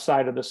left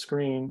side of the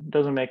screen.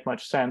 Doesn't make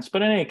much sense.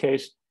 But in any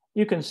case,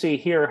 you can see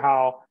here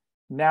how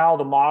now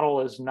the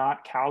model is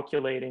not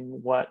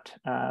calculating what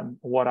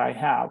I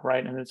have,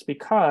 right? And it's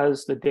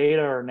because the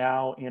data are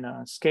now in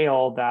a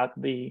scale that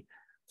the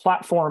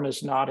platform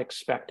is not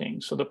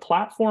expecting. So the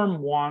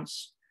platform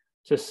wants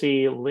to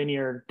see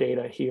linear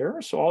data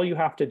here. So all you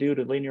have to do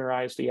to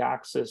linearize the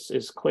axis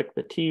is click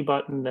the T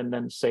button and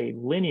then say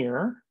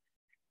linear.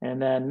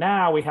 And then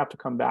now we have to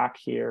come back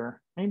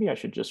here. Maybe I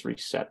should just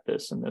reset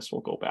this and this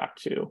will go back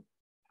to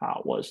how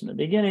it was in the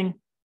beginning.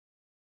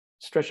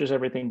 Stretches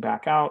everything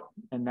back out,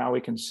 and now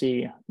we can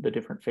see the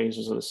different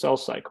phases of the cell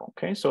cycle.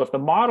 Okay, so if the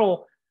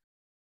model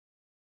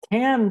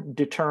can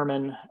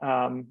determine,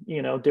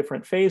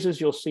 different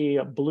phases, you'll see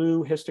a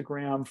blue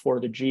histogram for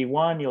the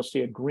G1. You'll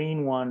see a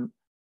green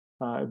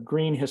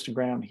green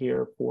histogram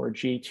here for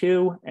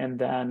G2, and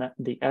then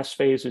the S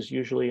phase is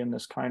usually in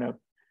this kind of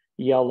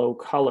yellow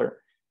color.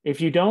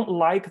 If you don't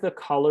like the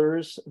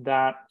colors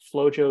that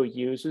FlowJo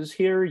uses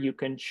here, you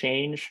can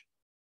change,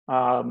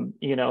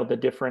 the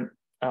different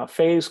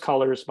phase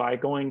colors by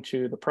going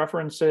to the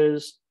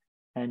preferences,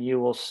 and you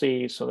will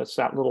see, so that's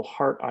that little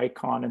heart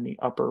icon in the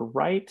upper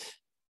right.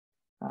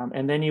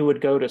 And then you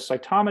would go to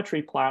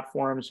cytometry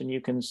platforms, and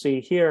you can see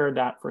here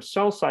that for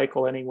cell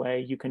cycle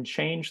anyway, you can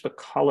change the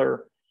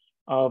color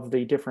of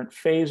the different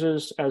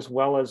phases as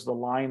well as the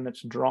line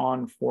that's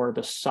drawn for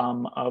the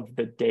sum of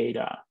the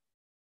data.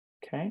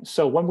 Okay,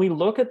 so when we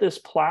look at this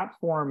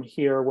platform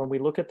here, when we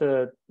look at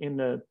this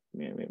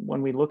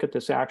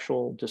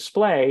actual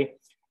display,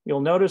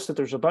 you'll notice that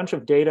there's a bunch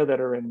of data that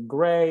are in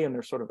gray and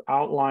they're sort of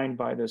outlined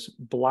by this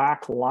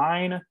black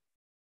line,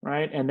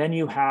 right? And then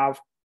you have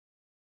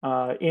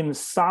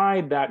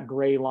inside that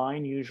gray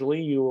line,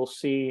 usually you will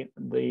see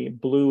the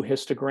blue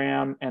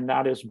histogram, and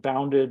that is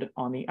bounded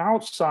on the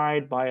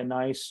outside by a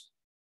nice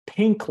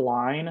pink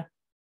line.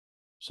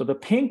 So the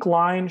pink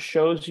line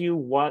shows you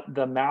what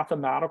the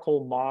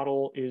mathematical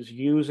model is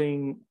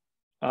using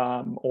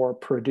or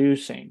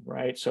producing,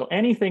 right? So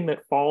anything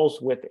that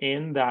falls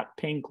within that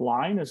pink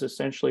line is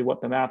essentially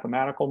what the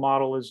mathematical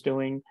model is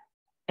doing.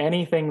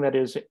 Anything that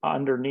is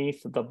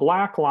underneath the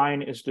black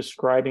line is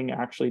describing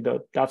actually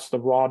that's the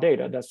raw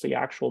data. That's the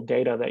actual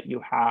data that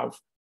you have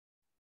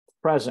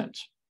present.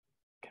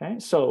 Okay,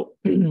 so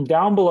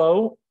down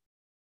below,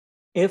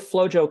 if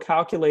FlowJo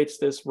calculates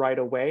this right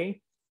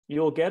away,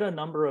 you'll get a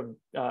number of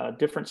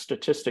different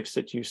statistics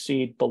that you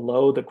see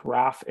below the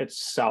graph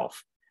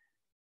itself.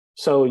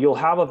 So you'll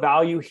have a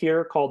value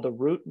here called the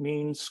root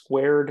mean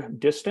squared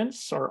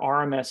distance, or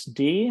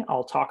RMSD.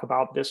 I'll talk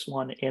about this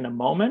one in a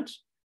moment,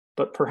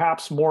 but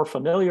perhaps more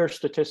familiar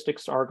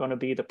statistics are going to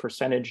be the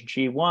percentage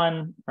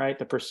G1, right?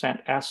 The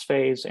percent S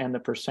phase and the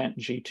percent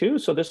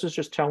G2. So this is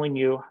just telling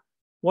you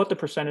what the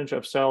percentage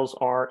of cells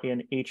are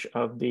in each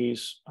of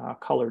these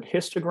colored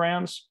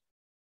histograms.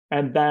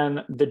 And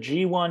then the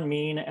G1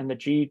 mean and the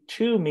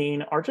G2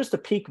 mean are just the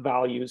peak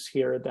values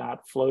here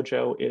that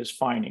FlowJo is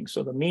finding.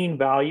 So the mean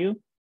value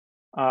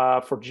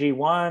for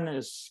G1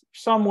 is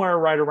somewhere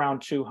right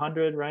around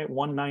 200, right?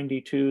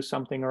 192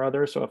 something or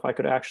other. So if I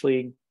could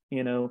actually,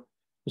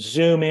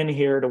 zoom in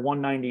here to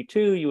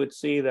 192, you would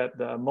see that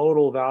the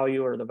modal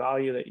value, or the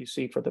value that you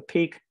see for the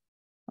peak,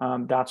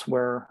 that's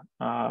where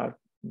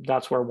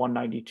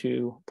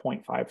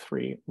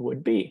 192.53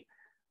 would be.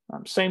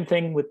 Same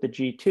thing with the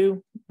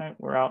G2, right?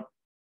 We're out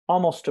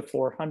almost to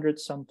 400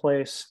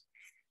 someplace.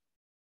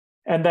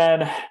 And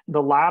then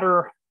the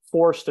latter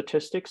four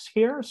statistics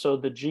here. So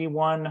the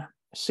G1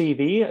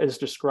 CV is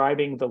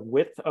describing the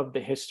width of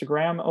the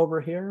histogram over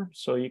here.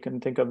 So you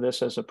can think of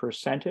this as a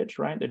percentage,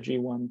 right? The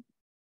G1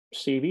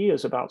 CV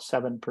is about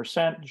 7%,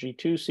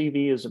 G2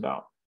 CV is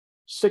about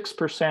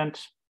 6%,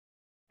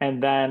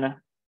 and then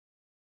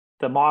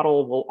the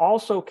model will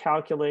also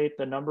calculate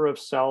the number of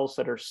cells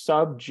that are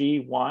sub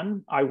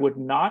G1. I would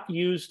not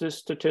use this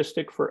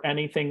statistic for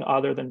anything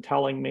other than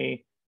telling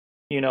me,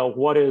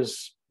 what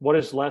is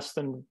less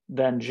than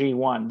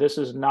G1. This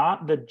is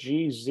not the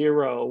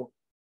G0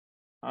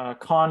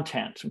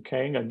 content,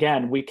 okay?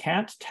 Again, we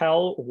can't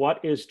tell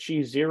what is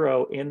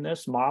G0 in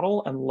this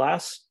model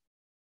unless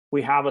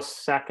we have a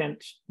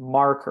second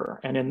marker.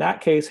 And in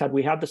that case, had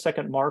we had the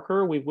second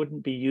marker, we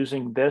wouldn't be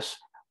using this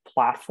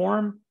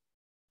platform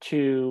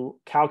to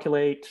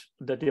calculate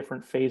the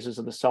different phases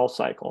of the cell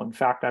cycle. In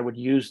fact, I would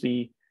use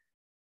the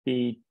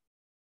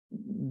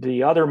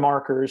other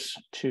markers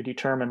to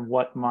determine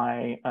what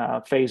my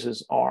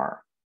phases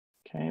are.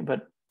 Okay,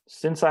 but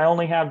since I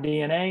only have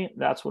DNA,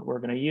 that's what we're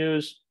going to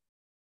use.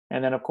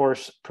 And then, of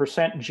course,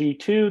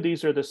 %G2,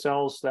 these are the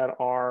cells that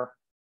are,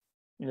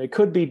 they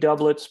could be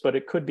doublets, but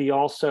it could be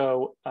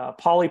also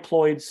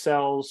polyploid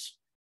cells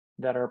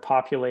that are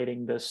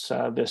populating this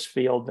this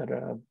field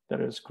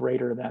that is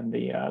greater than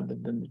the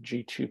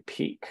G2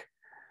 peak.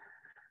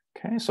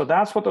 Okay, so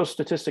that's what those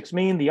statistics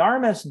mean. The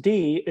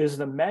RMSD is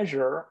the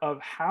measure of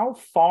how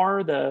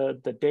far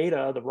the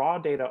data, the raw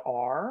data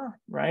are,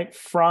 right,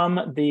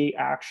 from the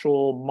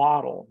actual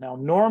model. Now,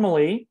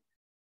 normally,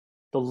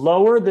 the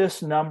lower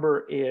this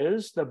number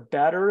is, the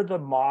better the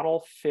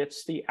model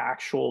fits the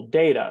actual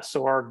data.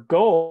 So our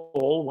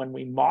goal when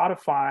we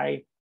modify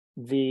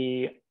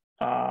the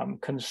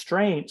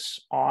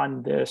constraints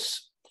on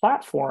this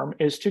platform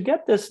is to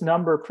get this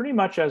number pretty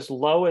much as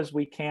low as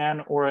we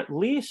can, or at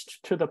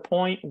least to the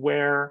point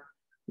where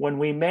when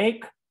we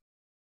make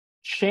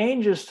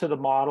changes to the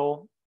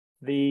model,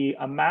 the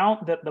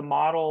amount that the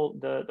model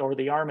or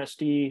the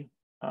RMSD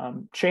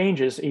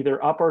changes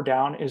either up or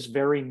down is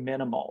very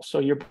minimal. So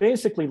you're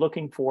basically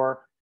looking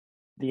for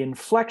the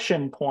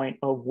inflection point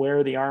of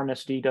where the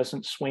RMSD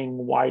doesn't swing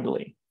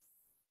widely.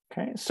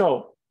 Okay,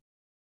 so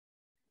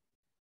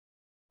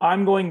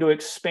I'm going to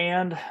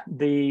expand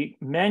the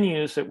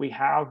menus that we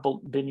have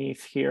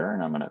beneath here,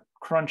 and I'm going to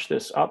crunch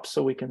this up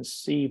so we can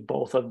see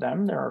both of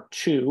them. There are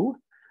two.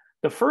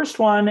 The first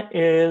one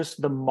is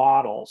the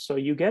model. So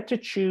you get to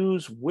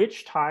choose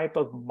which type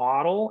of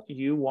model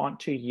you want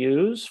to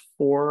use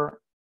for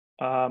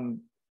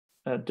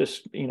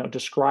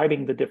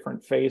describing the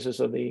different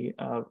phases of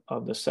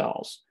the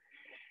cells.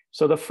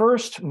 So the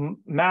first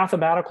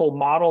mathematical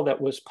model that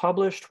was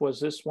published was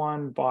this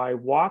one by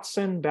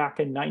Watson back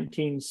in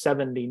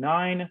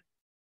 1979.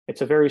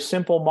 It's a very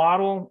simple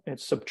model.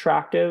 It's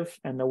subtractive.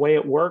 And the way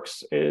it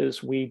works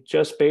is we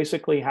just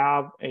basically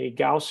have a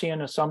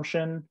Gaussian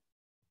assumption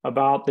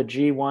about the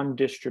G1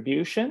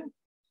 distribution.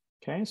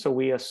 Okay, so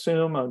we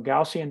assume a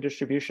Gaussian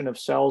distribution of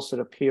cells that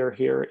appear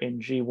here in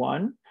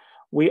G1.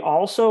 We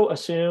also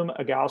assume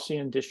a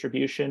Gaussian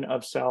distribution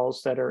of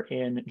cells that are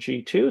in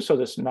G2. So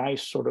this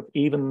nice sort of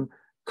even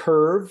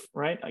curve,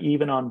 right?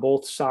 Even on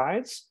both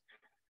sides.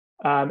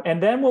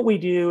 And then what we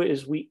do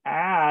is we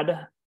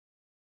add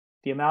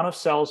the amount of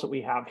cells that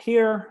we have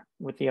here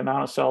with the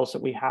amount of cells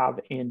that we have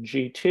in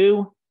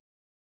G2.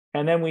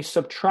 And then we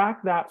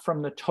subtract that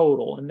from the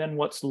total. And then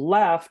what's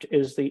left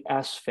is the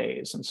S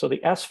phase. And so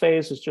the S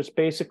phase is just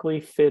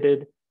basically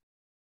fitted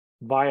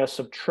via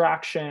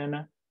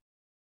subtraction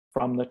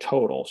from the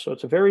total. So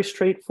it's a very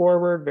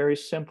straightforward, very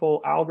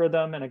simple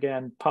algorithm. And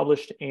again,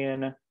 published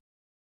in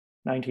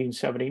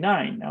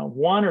 1979. Now,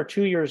 1 or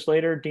 2 years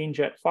later, Dean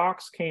Jett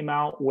Fox came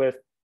out with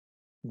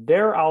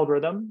their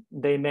algorithm.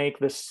 They make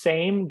the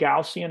same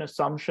Gaussian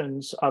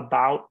assumptions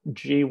about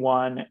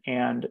G1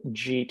 and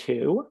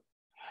G2.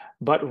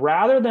 But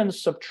rather than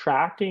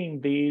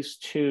subtracting these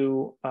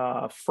two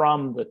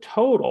from the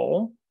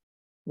total,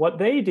 what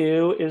they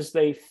do is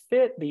they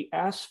fit the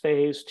S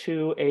phase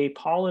to a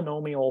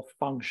polynomial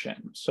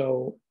function.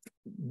 So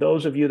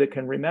those of you that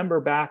can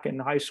remember back in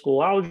high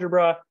school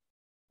algebra,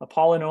 a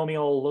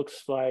polynomial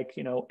looks like,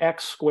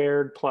 x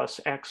squared plus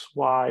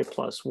xy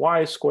plus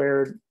y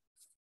squared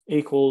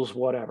equals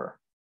whatever.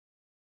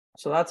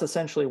 So that's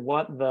essentially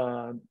what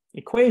the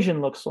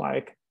equation looks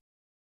like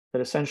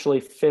that essentially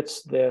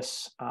fits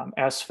this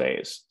S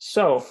phase.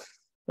 So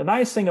the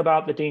nice thing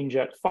about the Dean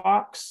Jett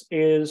Fox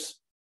is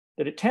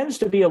that it tends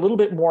to be a little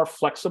bit more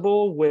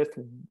flexible with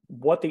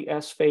what the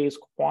S phase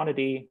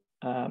quantity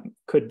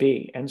could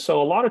be. And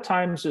so a lot of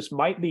times this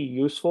might be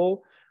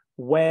useful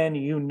when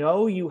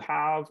you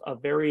have a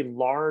very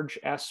large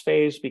S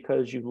phase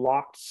because you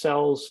locked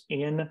cells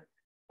in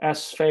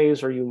S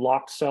phase or you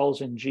locked cells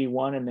in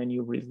G1 and then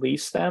you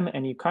release them,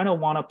 and you kind of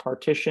want to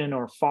partition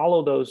or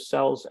follow those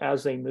cells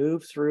as they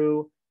move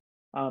through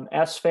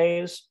S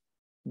phase.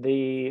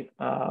 The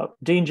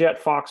Dean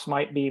Jett Fox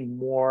might be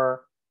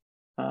more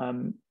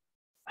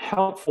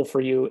helpful for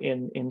you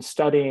in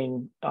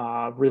studying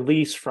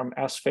release from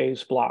S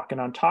phase block. And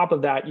on top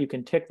of that, you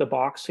can tick the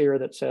box here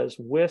that says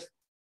with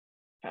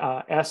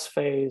S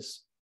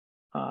phase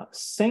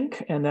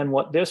sync. And then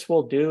what this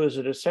will do is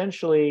it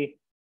essentially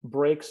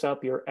breaks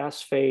up your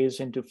S phase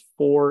into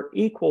 4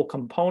 equal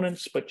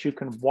components, but you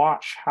can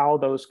watch how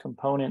those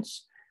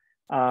components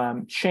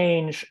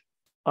change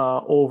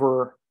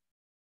over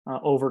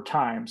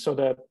time. So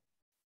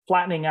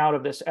flattening out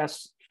of this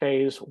S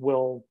phase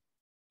will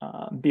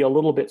be a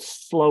little bit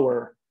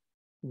slower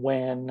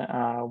when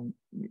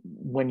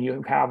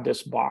you have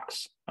this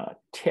box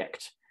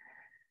ticked.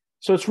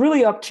 So it's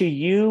really up to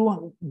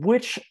you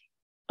which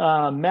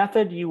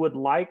method you would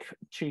like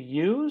to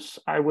use.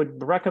 I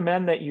would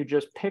recommend that you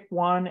just pick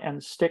one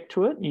and stick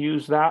to it.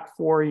 Use that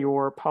for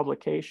your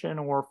publication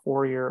or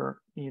for your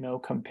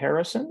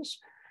comparisons.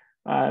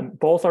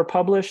 Both are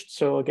published,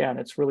 so again,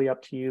 it's really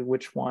up to you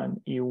which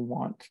one you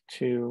want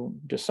to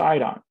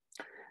decide on.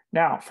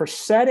 Now, for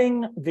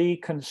setting the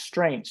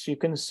constraints, you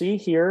can see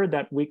here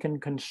that we can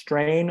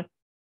constrain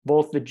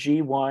both the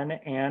G1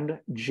 and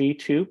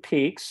G2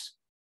 peaks.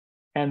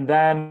 And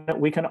then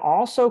we can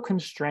also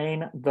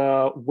constrain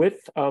the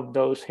width of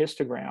those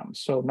histograms.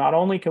 So not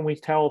only can we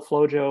tell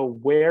FlowJo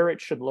where it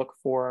should look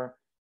for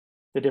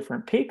the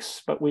different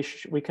peaks, but we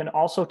can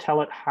also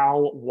tell it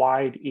how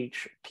wide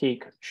each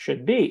peak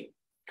should be.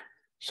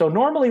 So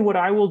normally what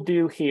I will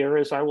do here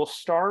is I will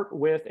start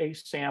with a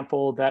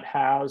sample that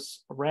has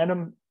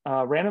random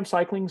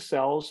cycling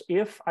cells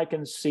if I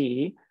can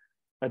see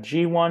a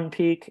G1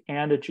 peak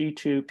and a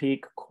G2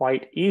 peak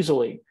quite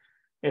easily.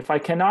 If I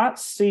cannot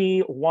see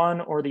one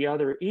or the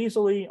other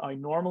easily, I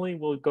normally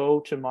will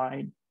go to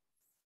my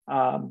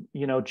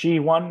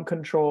G1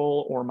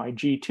 control or my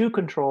G2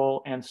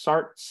 control and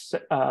start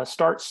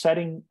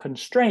setting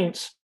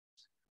constraints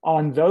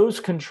on those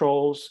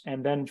controls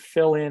and then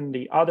fill in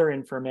the other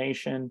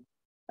information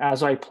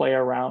as I play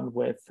around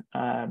with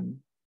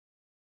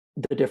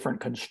the different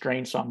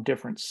constraints on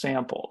different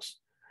samples.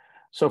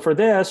 So for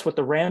this, with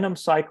the random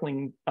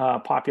cycling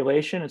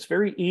population, it's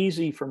very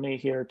easy for me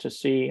here to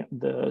see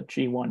the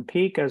G1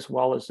 peak as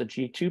well as the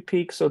G2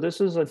 peak. So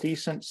this is a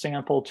decent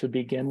sample to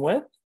begin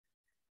with.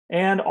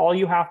 And all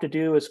you have to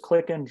do is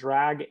click and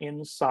drag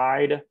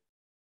inside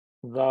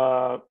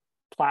the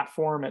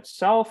platform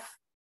itself.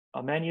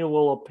 A menu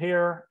will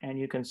appear and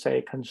you can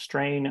say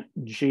constrain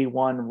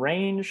G1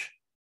 range.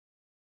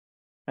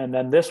 And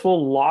then this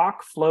will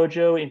lock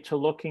FlowJo into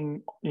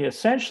looking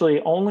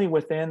essentially only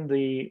within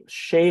the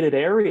shaded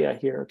area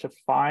here to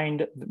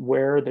find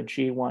where the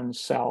G1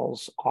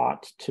 cells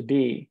ought to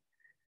be.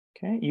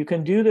 Okay, you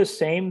can do the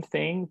same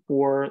thing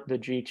for the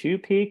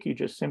G2 peak. You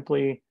just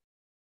simply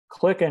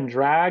click and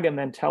drag and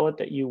then tell it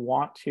that you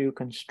want to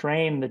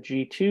constrain the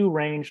G2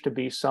 range to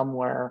be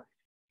somewhere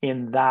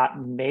in that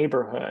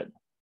neighborhood.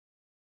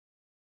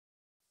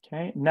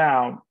 Okay,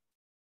 now,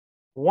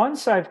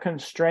 once I've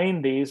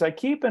constrained these, I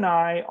keep an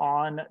eye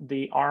on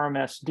the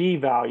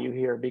RMSD value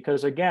here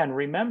because, again,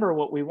 remember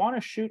what we want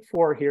to shoot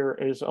for here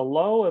is a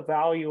low a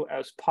value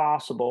as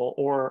possible,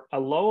 or a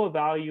low a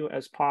value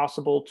as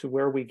possible to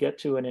where we get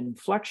to an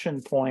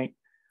inflection point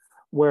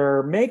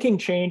where making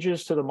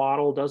changes to the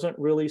model doesn't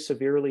really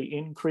severely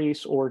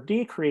increase or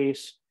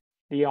decrease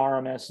the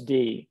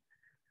RMSD.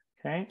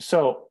 Okay,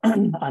 so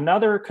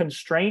another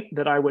constraint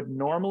that I would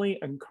normally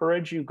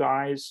encourage you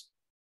guys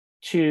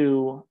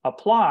to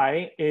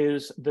apply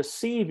is the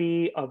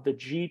CV of the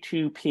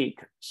G2 peak.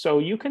 So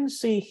you can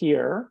see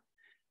here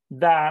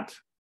that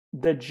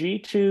the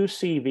G2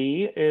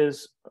 CV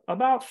is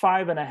about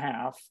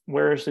 5.5,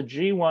 whereas the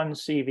G1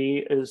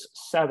 CV is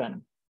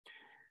 7.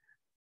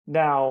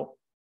 Now,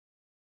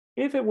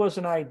 if it was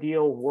an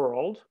ideal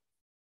world,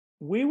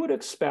 we would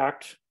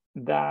expect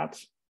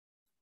that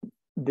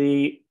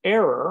the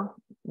error,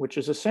 which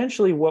is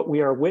essentially what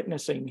we are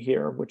witnessing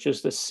here, which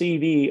is the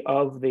CV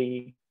of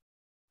the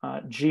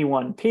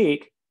G1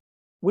 peak,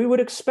 we would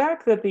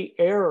expect that the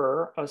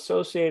error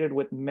associated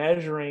with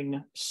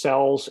measuring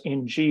cells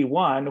in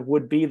G1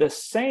 would be the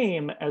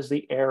same as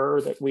the error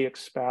that we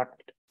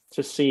expect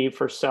to see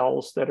for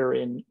cells that are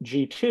in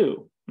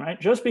G2, right?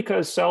 Just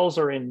because cells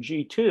are in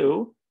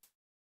G2,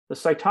 the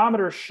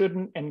cytometer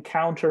shouldn't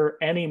encounter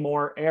any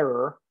more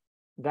error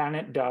than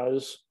it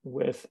does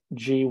with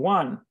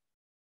G1.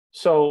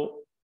 So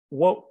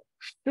what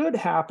should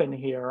happen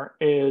here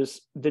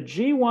is the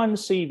G1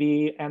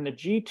 CV and the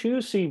G2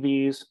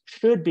 CVs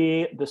should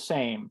be the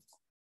same.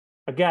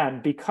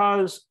 Again,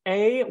 because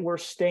A, we're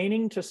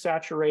staining to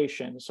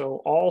saturation,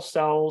 so all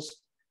cells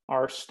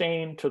are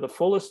stained to the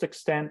fullest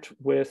extent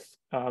with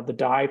the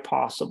dye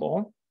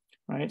possible,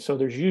 right? So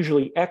there's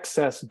usually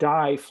excess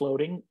dye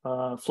floating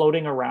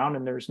around,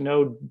 and there's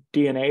no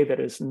DNA that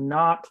is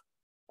not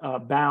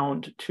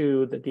bound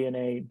to the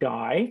DNA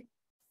dye.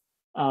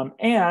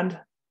 And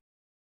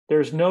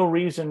there's no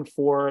reason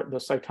for the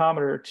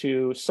cytometer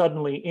to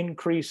suddenly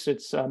increase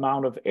its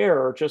amount of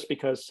error just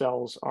because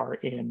cells are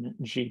in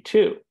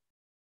G2.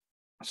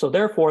 So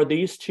therefore,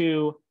 these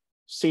two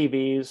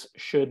CVs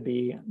should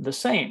be the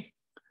same.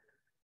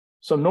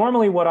 So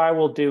normally what I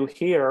will do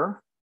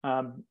here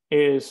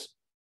is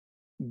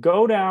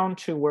go down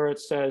to where it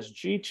says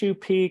G2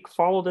 peak,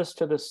 follow this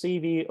to the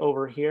CV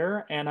over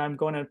here, and I'm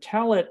going to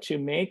tell it to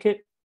make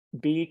it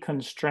be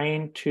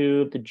constrained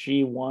to the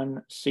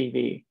G1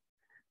 CV.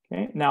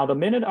 Okay. Now, the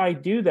minute I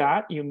do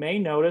that, you may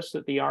notice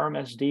that the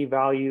RMSD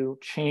value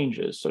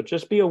changes. So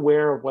just be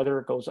aware of whether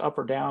it goes up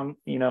or down,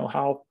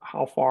 how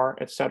far,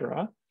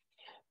 etc.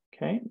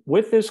 Okay,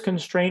 with this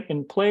constraint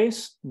in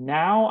place,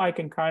 now I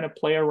can kind of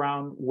play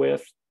around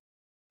with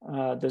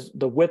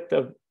the width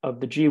of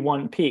the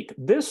G1 peak.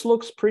 This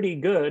looks pretty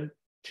good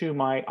to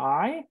my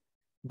eye,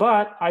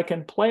 but I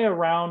can play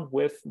around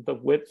with the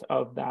width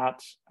of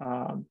that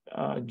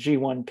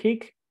G1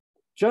 peak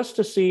just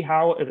to see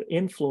how it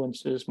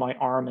influences my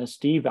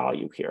RMSD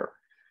value here.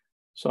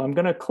 So I'm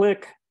going to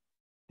click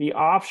the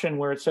option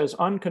where it says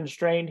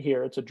unconstrained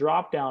here. It's a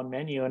drop-down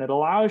menu, and it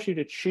allows you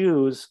to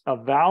choose a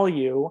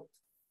value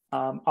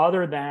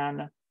other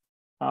than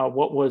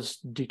what was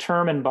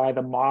determined by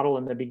the model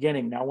in the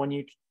beginning. Now, when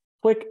you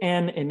click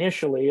N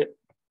initially, it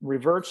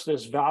reverts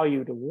this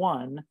value to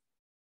 1,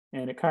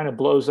 and it kind of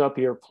blows up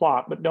your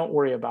plot, but don't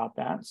worry about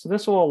that. So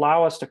this will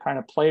allow us to kind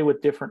of play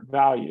with different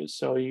values.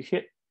 So you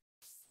hit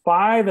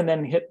 5 and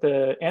then hit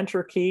the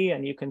Enter key,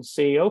 and you can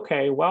see,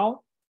 okay,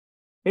 well,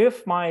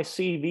 if my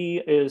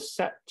CV is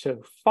set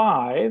to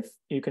 5,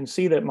 you can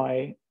see that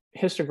my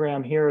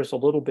histogram here is a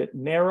little bit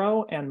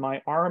narrow, and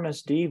my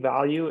RMSD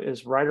value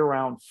is right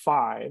around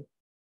 5,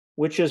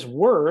 which is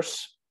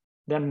worse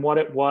than what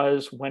it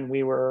was when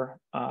we were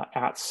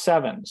at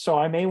 7. So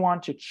I may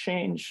want to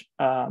change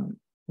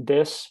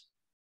this,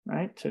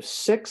 right, to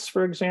 6,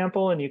 for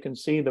example, and you can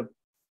see the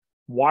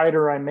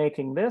wider I'm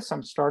making this,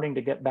 I'm starting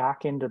to get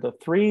back into the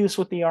 3s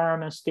with the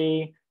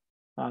RMSD.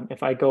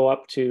 If I go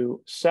up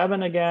to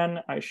 7 again,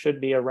 I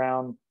should be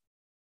around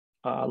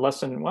less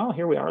than, well,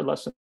 here we are,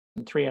 less than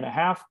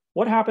 3.5.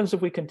 What happens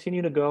if we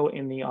continue to go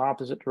in the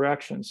opposite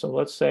direction? So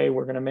let's say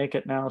we're going to make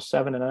it now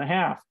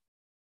 7.5.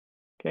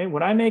 Okay,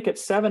 when I make it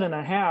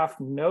 7.5,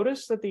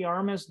 notice that the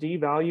RMSD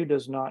value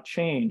does not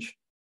change,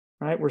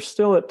 right? We're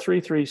still at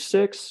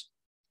 336.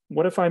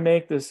 What if I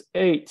make this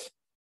 8?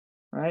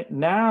 Right,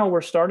 now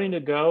we're starting to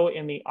go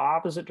in the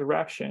opposite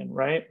direction,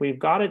 right? We've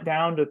got it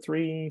down to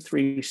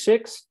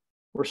 336.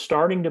 We're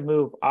starting to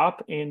move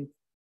up in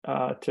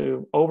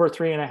to over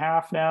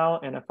 3.5 now.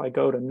 And if I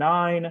go to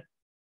 9,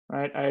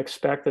 right, I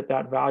expect that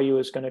that value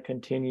is going to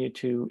continue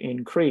to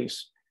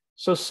increase.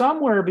 So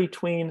somewhere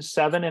between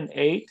 7 and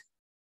 8,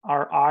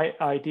 our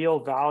ideal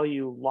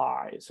value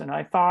lies. And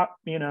I thought,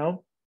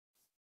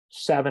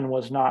 7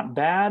 was not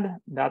bad.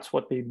 That's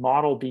what the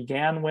model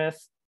began with.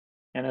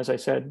 And as I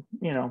said,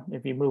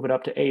 if you move it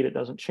up to 8, it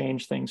doesn't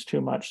change things too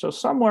much. So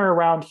somewhere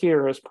around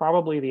here is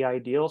probably the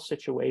ideal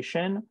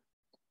situation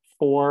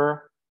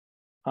for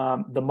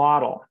the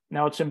model.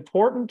 Now, it's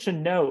important to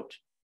note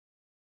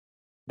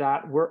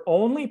that we're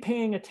only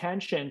paying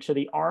attention to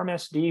the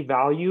RMSD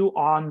value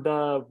on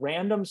the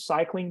random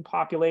cycling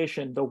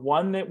population, the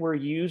one that we're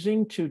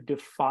using to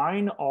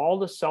define all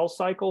the cell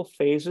cycle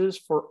phases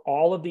for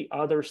all of the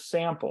other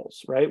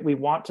samples, right? We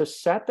want to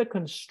set the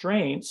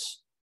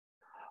constraints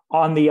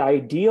on the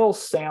ideal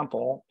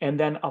sample and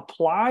then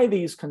apply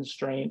these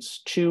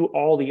constraints to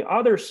all the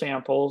other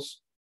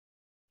samples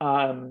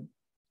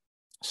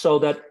so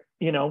that,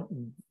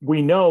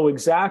 we know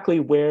exactly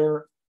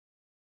where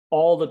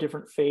all the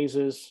different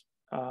phases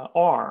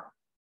are,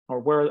 or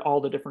where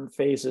all the different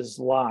phases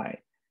lie.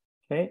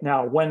 Okay,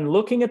 now when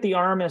looking at the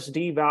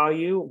RMSD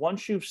value,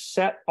 once you've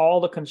set all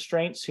the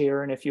constraints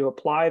here, and if you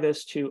apply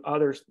this to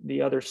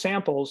the other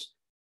samples,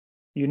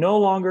 you no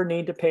longer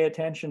need to pay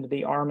attention to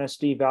the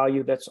RMSD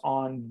value that's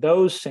on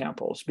those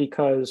samples,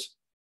 because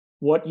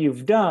what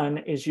you've done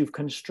is you've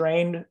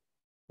constrained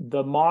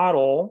the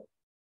model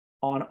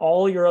on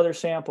all your other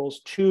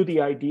samples to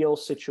the ideal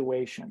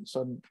situation.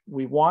 So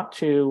we want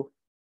to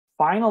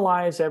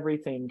finalize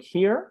everything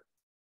here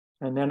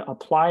and then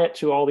apply it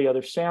to all the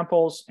other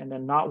samples, and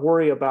then not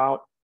worry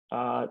about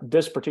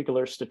this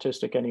particular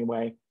statistic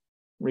anyway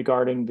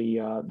regarding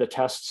the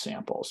test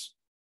samples.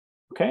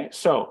 Okay,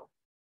 so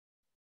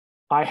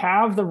I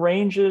have the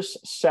ranges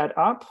set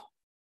up,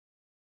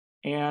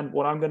 and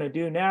what I'm going to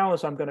do now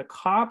is I'm going to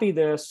copy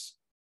this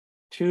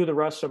to the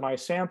rest of my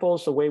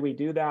samples. The way we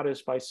do that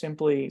is by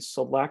simply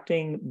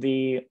selecting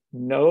the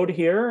node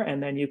here,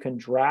 and then you can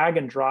drag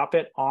and drop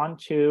it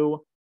onto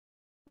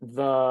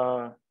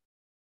the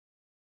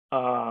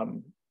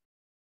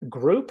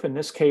group, in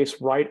this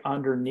case, right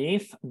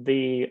underneath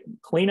the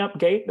cleanup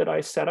gate that I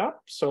set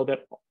up, so that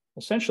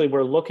essentially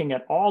we're looking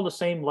at all the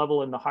same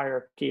level in the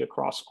hierarchy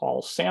across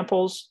all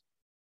samples.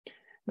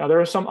 Now,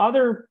 there are some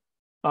other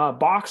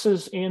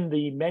boxes in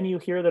the menu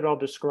here that I'll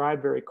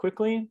describe very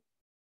quickly.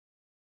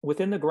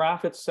 Within the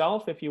graph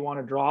itself, if you want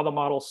to draw the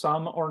model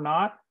sum or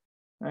not,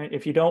 right?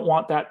 If you don't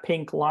want that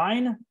pink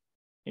line,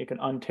 you can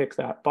untick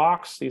that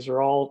box. These are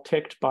all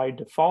ticked by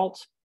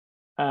default.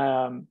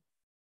 Drawing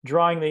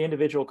the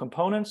individual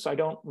components, I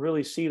don't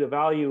really see the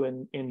value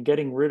in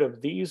getting rid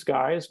of these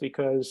guys,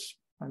 because,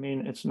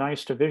 it's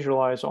nice to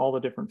visualize all the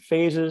different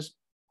phases.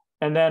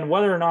 And then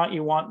whether or not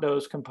you want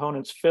those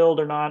components filled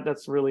or not,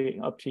 that's really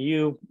up to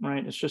you,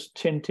 right? It's just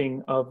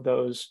tinting of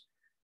those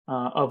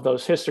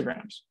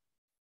histograms.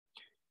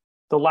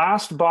 The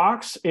last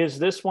box is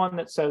this one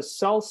that says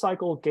cell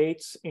cycle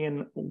gates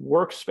in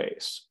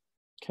workspace.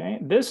 Okay,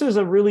 this is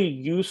a really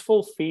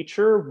useful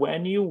feature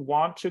when you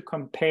want to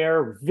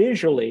compare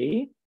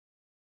visually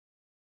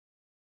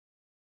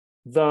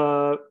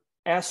the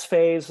S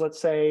phase, let's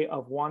say,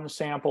 of one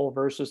sample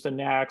versus the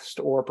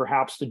next, or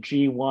perhaps the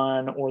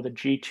G1 or the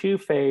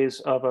G2 phase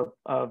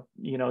of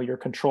your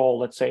control,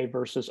 let's say,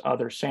 versus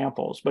other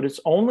samples. But it's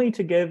only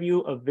to give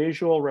you a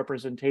visual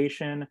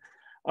representation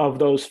of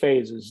those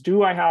phases.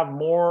 Do I have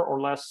more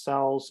or less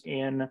cells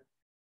in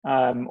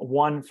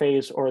one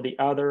phase or the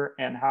other,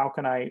 and how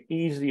can I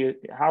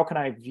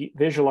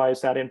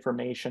visualize that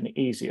information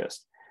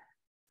easiest?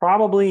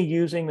 Probably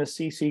using the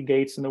CC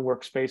gates in the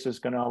workspace is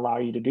going to allow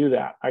you to do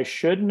that. I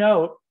should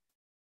note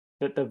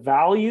that the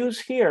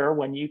values here,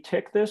 when you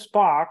tick this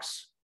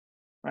box,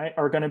 right,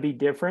 are going to be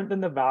different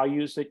than the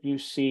values that you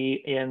see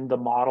in the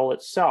model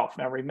itself.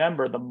 Now,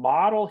 remember, the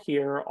model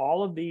here,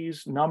 all of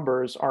these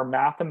numbers are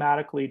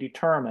mathematically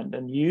determined,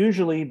 and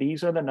usually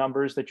these are the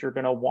numbers that you're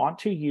going to want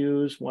to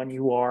use when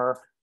you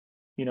are,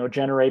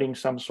 generating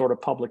some sort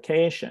of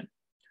publication,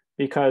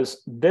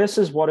 because this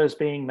is what is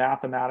being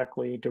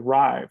mathematically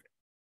derived.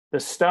 The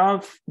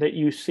stuff that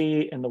you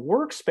see in the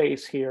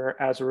workspace here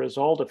as a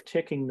result of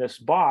ticking this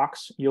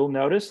box, you'll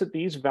notice that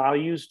these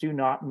values do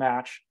not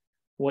match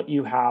what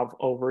you have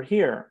over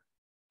here.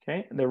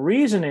 Okay, the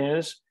reason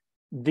is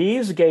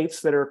these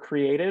gates that are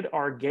created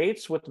are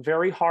gates with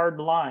very hard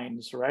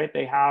lines, right?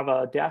 They have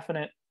a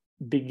definite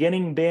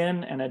beginning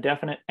bin and a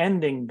definite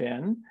ending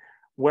bin,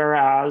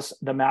 whereas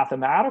the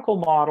mathematical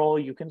model,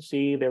 you can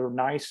see they're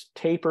nice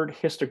tapered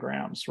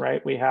histograms,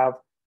 right? We have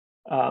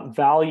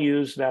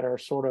values that are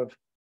sort of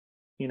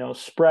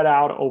spread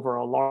out over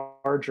a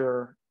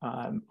larger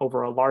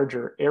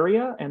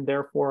area, and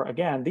therefore,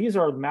 again, these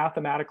are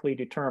mathematically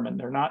determined.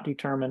 They're not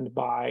determined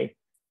by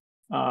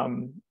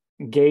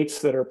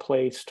gates that are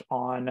placed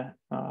on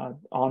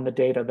the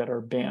data that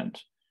are binned.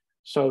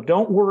 So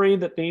don't worry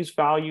that these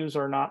values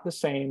are not the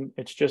same.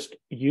 It's just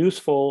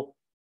useful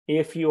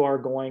if you are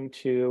going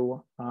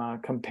to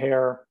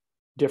compare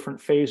different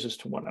phases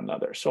to one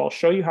another. So I'll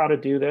show you how to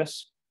do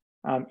this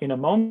in a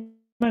moment.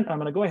 I'm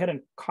going to go ahead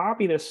and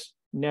copy this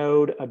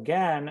node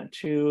again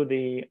to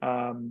the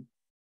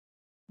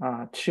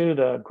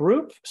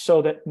group,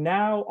 so that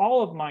now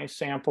all of my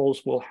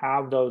samples will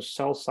have those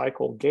cell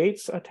cycle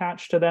gates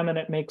attached to them, and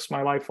it makes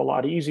my life a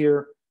lot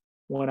easier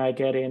when I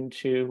get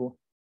into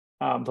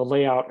the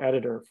layout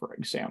editor, for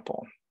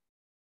example.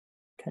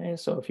 Okay,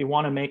 so if you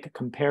want to make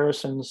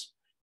comparisons,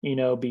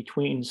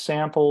 between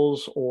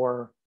samples,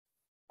 or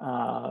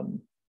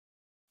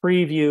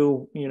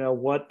preview,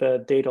 what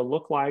the data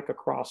look like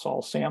across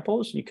all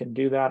samples, you can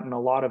do that in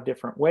a lot of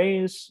different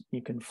ways.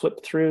 You can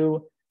flip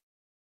through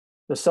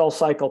the cell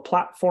cycle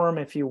platform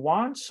if you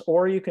want,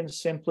 or you can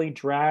simply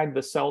drag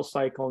the cell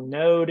cycle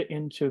node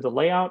into the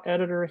layout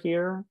editor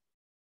here.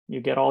 You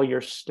get all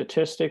your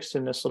statistics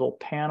in this little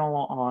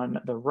panel on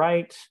the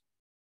right,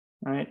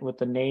 with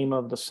the name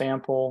of the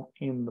sample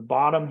in the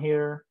bottom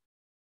here.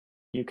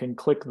 You can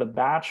click the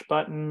batch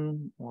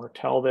button or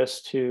tell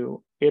this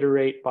to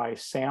iterate by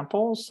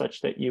sample,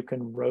 such that you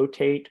can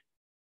rotate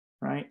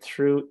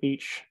through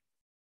each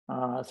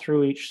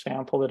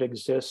sample that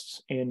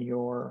exists in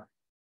your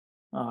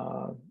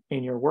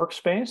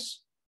workspace.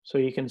 So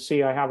you can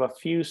see I have a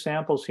few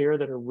samples here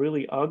that are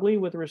really ugly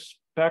with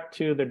respect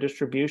to the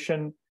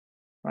distribution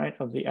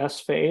of the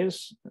S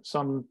phase.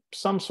 Some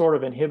sort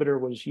of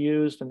inhibitor was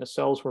used and the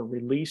cells were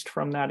released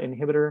from that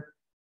inhibitor.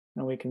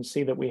 And we can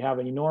see that we have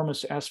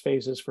enormous S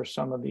phases for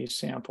some of these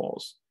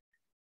samples.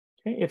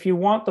 Okay, if you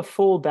want the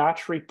full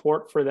batch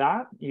report for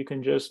that, you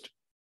can just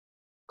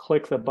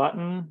click the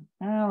button.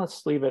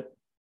 Let's leave it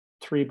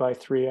 3 by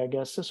 3, I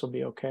guess. This will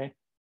be okay.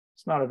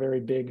 It's not a very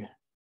big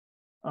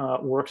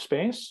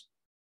workspace.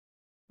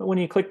 But when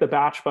you click the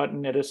batch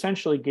button, it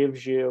essentially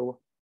gives you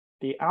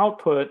the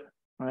output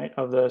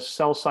of the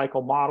cell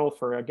cycle model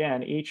for,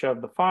 again, each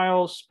of the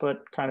files,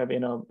 but kind of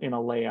in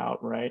a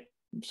layout, right?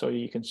 So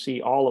you can see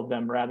all of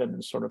them rather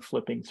than sort of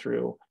flipping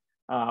through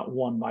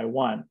one by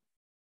one.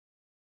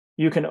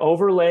 You can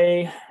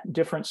overlay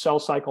different cell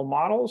cycle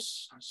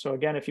models. So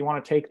again, if you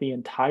want to take the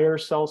entire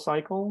cell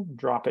cycle,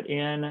 drop it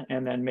in,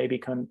 and then maybe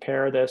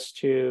compare this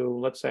to,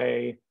 let's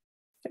say,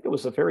 I think it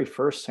was the very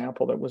first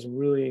sample that was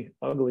really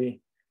ugly.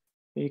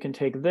 You can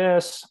take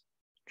this,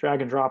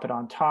 drag and drop it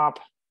on top,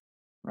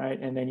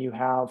 and then you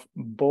have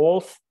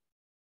both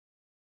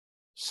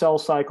cell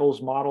cycles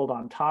modeled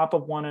on top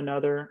of one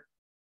another.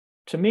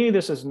 To me,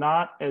 this is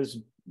not as,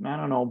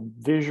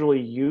 visually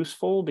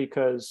useful,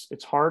 because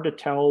it's hard to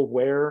tell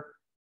where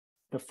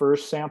the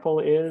first sample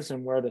is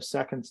and where the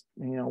second,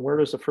 where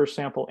does the first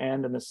sample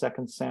end and the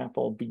second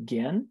sample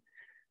begin.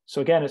 So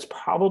again, it's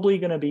probably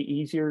going to be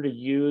easier to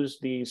use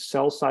these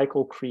cell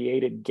cycle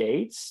created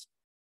gates.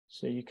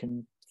 So you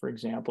can, for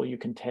example, you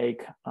can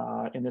take,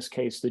 in this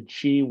case, the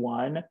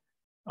G1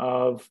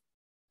 of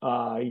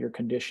your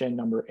condition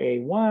number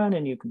A1,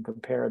 and you can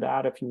compare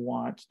that if you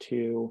want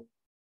to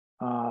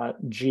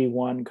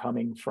G1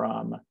 coming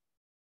from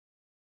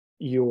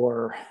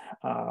your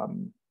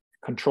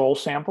control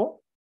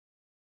sample,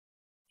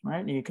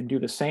 And you can do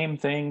the same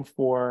thing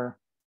for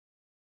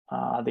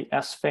the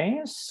S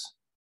phase.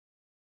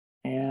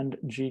 and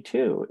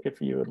G2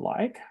 if you would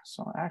like.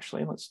 So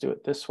actually, let's do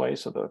it this way.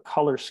 So the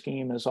color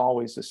scheme is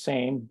always the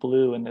same.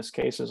 Blue in this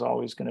case is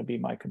always going to be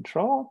my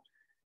control.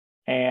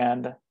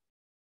 And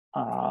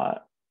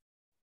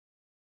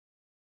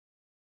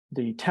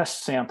the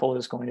test sample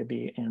is going to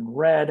be in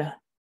red.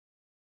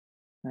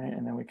 Right?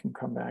 And then we can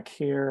come back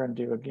here and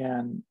do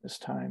again this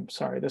time.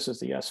 Sorry, this is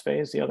the S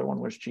phase. The other one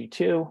was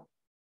G2.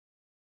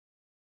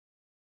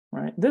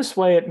 Right. This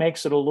way, it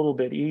makes it a little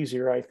bit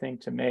easier, I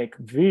think, to make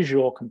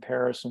visual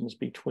comparisons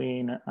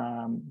between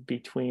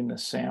the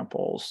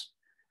samples.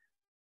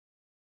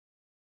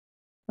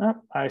 Oh,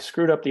 I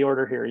screwed up the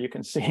order here. You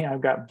can see I've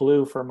got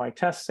blue for my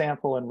test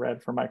sample and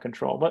red for my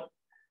control. But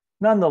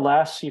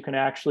nonetheless, you can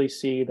actually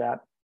see that,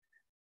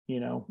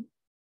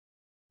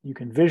 you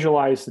can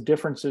visualize the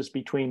differences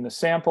between the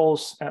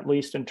samples, at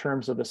least in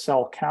terms of the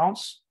cell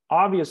counts.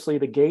 Obviously,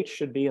 the gates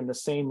should be in the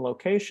same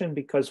location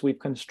because we've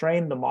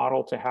constrained the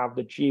model to have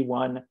the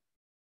G1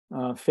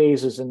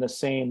 phases in the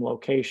same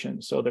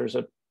location. So there's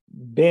a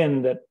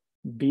bin that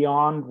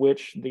beyond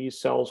which these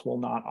cells will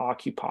not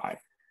occupy.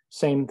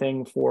 Same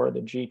thing for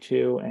the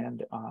G2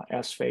 and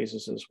S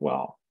phases as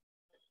well.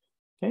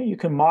 Okay, you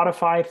can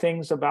modify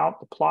things about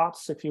the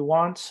plots if you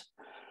want.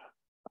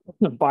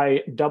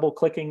 By double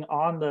clicking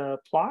on the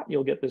plot,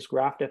 you'll get this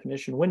graph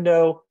definition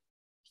window.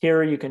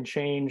 Here you can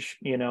change,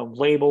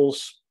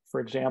 labels. For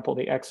example,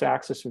 the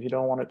x-axis, if you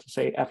don't want it to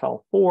say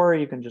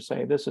FL4, you can just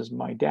say, this is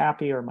my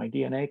DAPI or my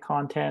DNA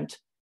content.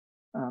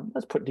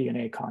 Let's put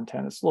DNA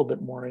content. It's a little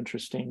bit more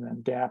interesting than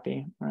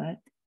DAPI, right?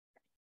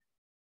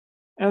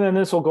 And then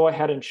this will go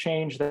ahead and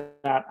change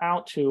that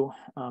out to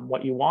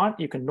what you want.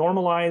 You can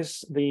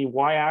normalize the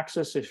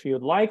y-axis if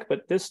you'd like,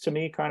 but this to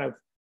me kind of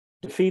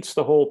defeats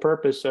the whole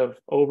purpose of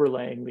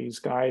overlaying these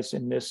guys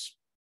in this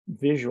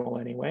visual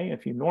anyway.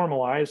 If you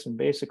normalize, and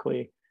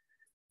basically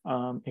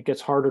it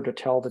gets harder to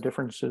tell the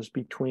differences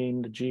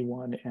between the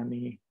G1 and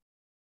the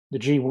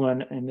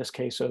G1 in this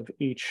case of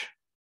each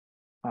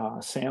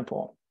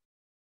sample.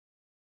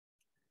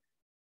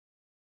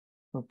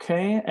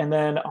 Okay, and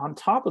then on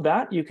top of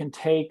that, you can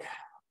take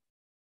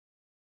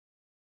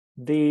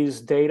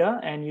these data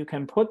and you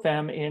can put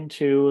them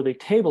into the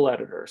table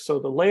editor. So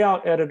the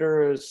layout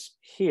editor is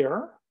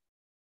here.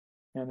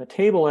 And the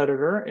table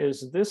editor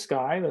is this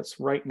guy that's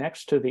right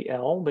next to the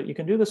L, but you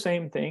can do the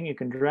same thing. You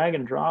can drag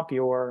and drop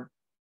your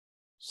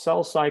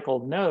cell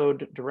cycle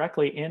node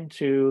directly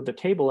into the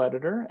table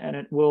editor, and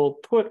it will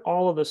put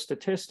all of the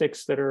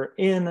statistics that are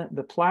in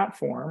the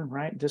platform,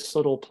 right? This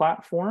little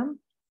platform,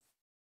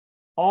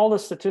 all the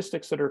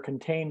statistics that are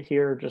contained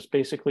here just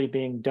basically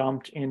being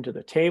dumped into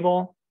the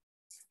table.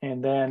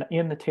 And then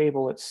in the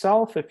table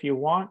itself, if you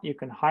want, you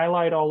can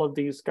highlight all of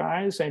these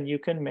guys and you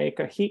can make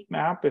a heat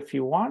map if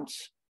you want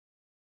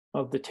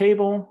of the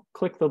table.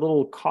 Click the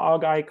little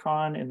cog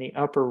icon in the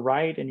upper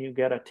right and you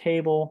get a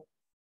table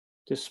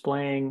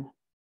displaying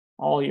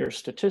all your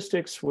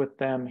statistics with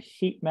them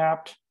heat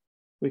mapped.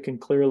 We can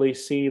clearly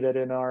see that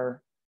in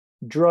our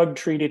drug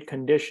treated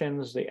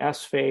conditions, the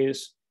S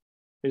phase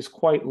is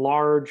quite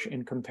large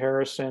in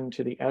comparison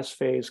to the S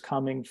phase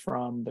coming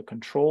from the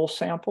control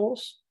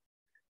samples,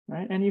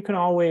 right? And you can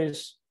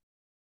always,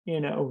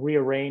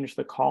 rearrange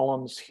the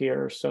columns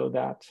here so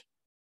that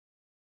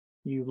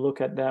you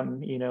look at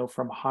them,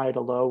 from high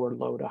to low or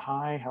low to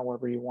high,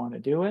 however you want to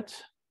do it.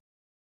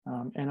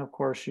 And of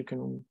course, you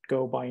can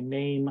go by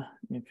name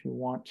if you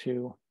want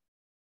to,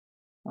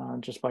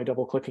 just by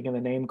double clicking in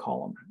the name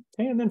column.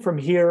 Okay, and then from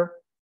here,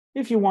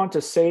 if you want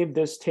to save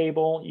this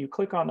table, you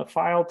click on the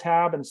File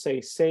tab and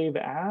say Save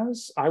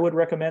As. I would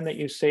recommend that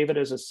you save it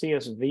as a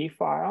CSV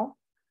file.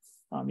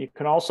 You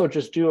can also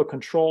just do a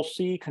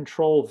Control-C,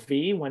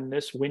 Control-V when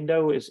this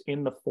window is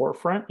in the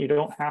forefront. You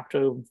don't have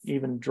to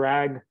even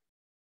drag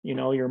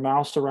your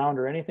mouse around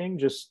or anything,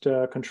 just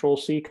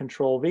Control-C,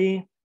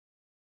 Control-V.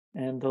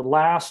 And the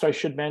last, I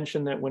should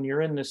mention that when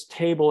you're in this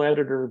table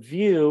editor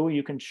view,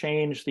 you can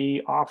change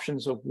the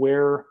options of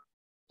where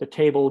the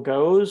table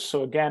goes.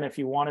 So again, if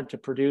you wanted to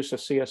produce a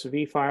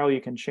CSV file, you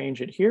can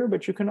change it here,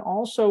 but you can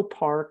also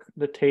park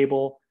the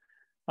table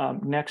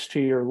next to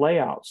your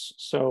layouts.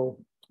 So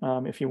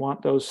if you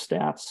want those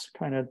stats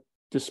kind of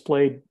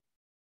displayed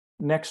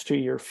next to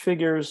your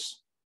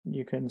figures,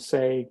 you can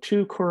say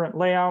to current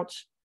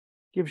layouts.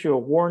 Gives you a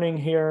warning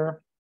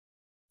here.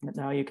 And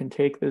now you can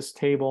take this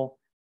table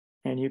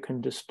and you can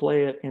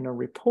display it in a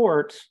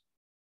report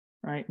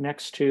right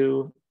next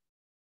to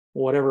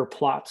whatever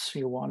plots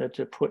you wanted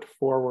to put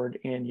forward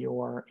in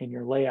your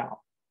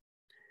layout.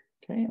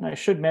 Okay, and I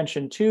should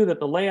mention too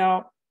that the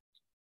layout,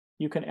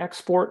 you can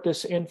export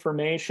this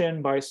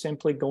information by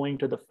simply going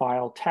to the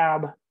File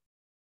tab,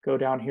 go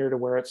down here to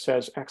where it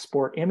says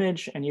Export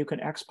Image, and you can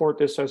export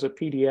this as a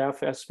PDF,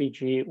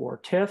 SVG, or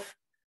TIFF.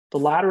 The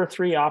latter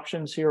three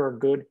options here are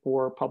good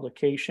for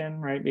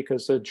publication, right?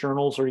 Because the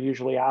journals are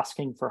usually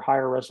asking for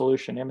higher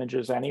resolution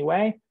images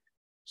anyway.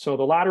 So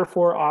the latter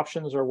four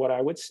options are what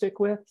I would stick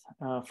with.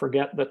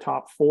 Forget the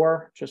top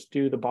four, just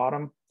do the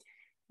bottom.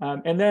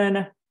 And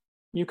then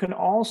you can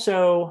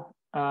also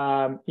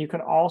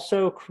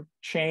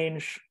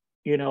change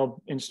you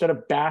know, instead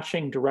of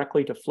batching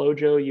directly to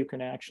FlowJo, you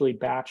can actually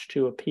batch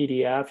to a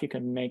PDF. You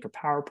can make a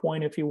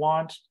PowerPoint if you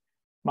want.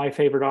 My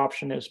favorite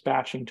option is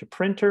batching to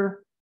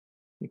printer.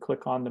 You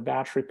click on the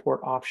batch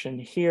report option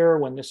here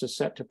when this is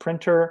set to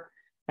printer,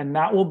 and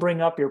that will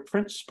bring up your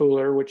print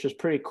spooler, which is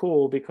pretty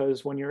cool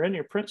because when you're in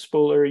your print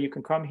spooler, you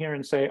can come here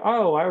and say,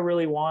 oh, I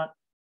really want,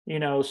 you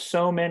know,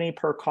 so many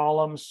per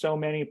column, so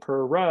many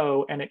per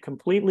row, and it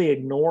completely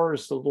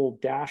ignores the little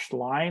dashed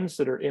lines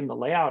that are in the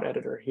layout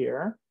editor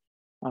here.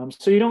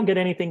 So you don't get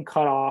anything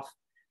cut off.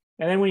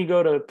 And then when you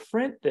go to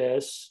print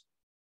this,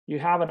 you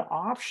have an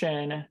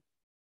option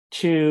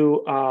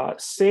to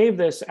save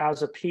this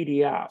as a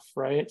PDF,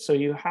 right? So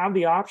you have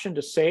the option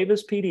to save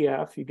as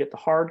PDF, you get the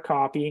hard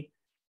copy,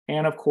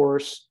 and of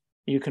course,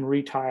 you can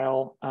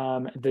retile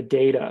the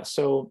data.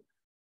 So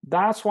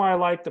that's why I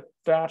like the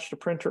batch to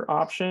printer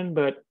option,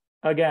 but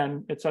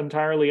again, it's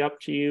entirely up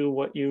to you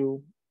what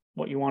you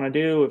want to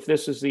do. If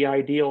this is the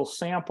ideal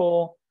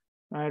sample,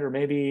 right? Or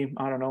maybe,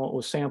 I don't know, it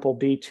was sample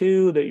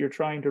B2 that you're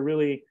trying to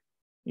really,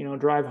 you know,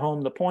 drive home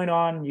the point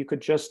on, you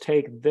could just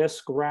take this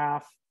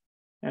graph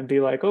and be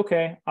like,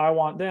 okay, I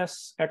want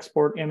this,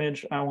 export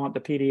image, I want the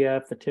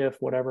PDF, the TIFF,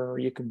 whatever, or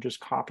you can just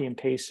copy and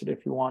paste it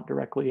if you want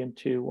directly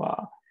into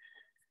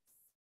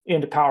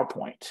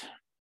PowerPoint.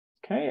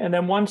 Okay, and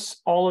then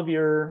once all of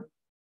your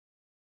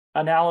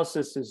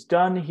analysis is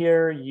done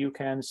here, you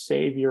can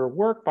save your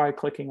work by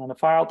clicking on the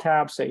File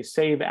tab, say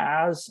Save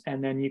As,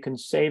 and then you can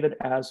save it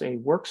as a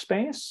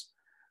workspace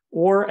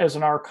or as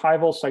an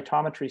archival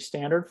cytometry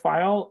standard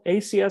file.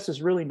 ACS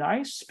is really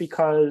nice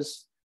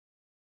because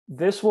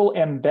this will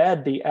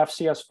embed the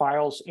FCS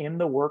files in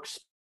the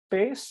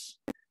workspace.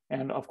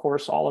 And of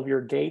course, all of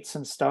your gates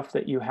and stuff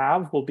that you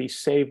have will be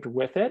saved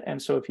with it.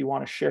 And so if you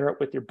want to share it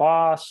with your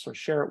boss or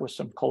share it with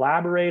some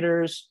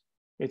collaborators,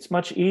 it's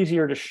much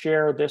easier to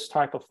share this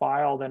type of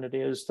file than it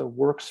is the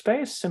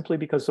workspace, simply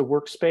because the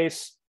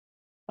workspace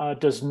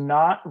does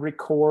not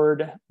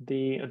record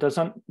it does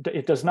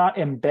not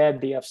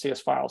embed the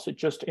FCS files. It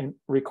just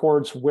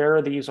records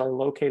where these are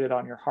located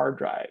on your hard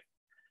drive.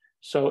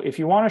 So if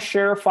you want to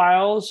share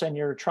files and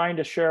you're trying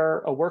to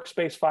share a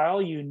workspace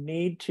file, you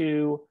need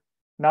to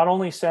not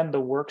only send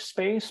the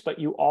workspace, but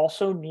you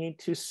also need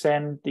to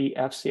send the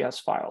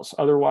FCS files.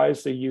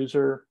 Otherwise, the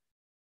user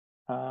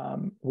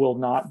will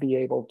not be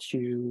able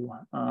to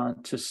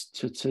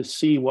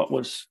see what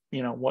was,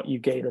 you know, what you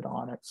gated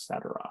on,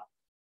 etc.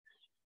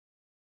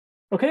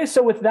 Okay,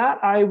 so with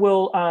that, I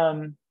will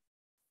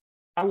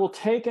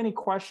take any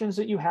questions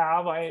that you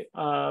have. I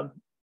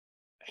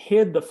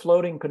hid the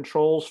floating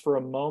controls for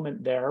a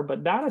moment there,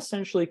 but that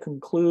essentially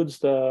concludes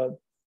the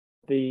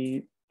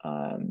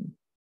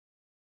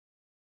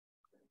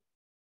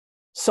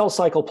cell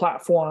cycle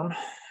platform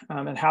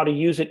and how to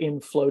use it in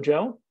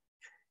FlowJo.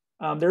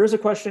 There is a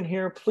question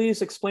here.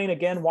 Please explain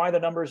again why the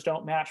numbers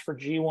don't match for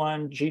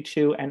G1,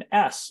 G2, and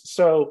S.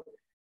 So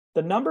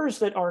the numbers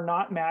that are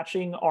not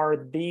matching are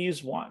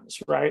these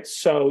ones, right?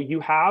 So you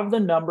have the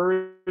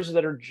numbers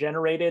that are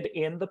generated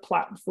in the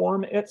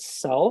platform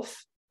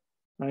itself.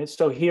 Right,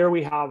 so here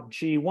we have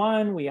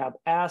G1, we have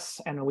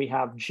S, and we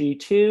have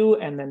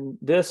G2, and then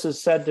this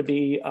is said to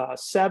be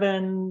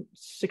 7,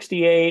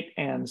 68,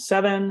 and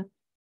 7,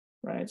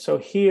 right? So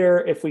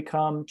here, if we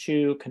come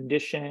to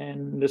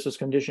condition, this is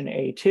condition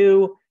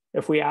A2,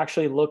 if we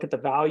actually look at the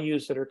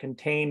values that are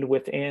contained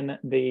within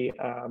the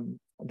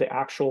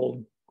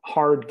actual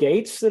hard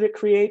gates that it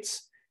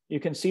creates,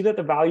 you can see that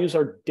the values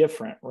are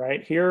different,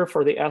 right? Here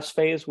for the S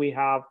phase, we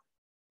have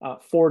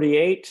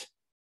 48,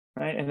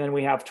 right? And then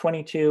we have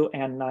 22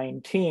 and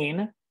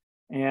 19.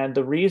 And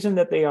the reason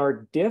that they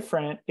are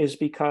different is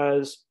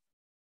because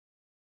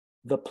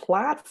the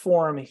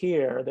platform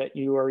here that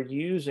you are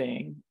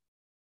using,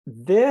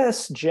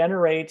 this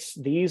generates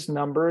these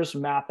numbers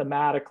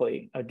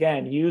mathematically,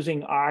 again,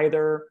 using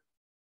either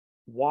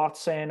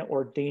Watson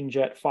or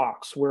Dean-Jet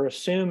Fox. We're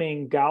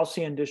assuming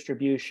Gaussian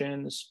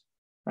distributions,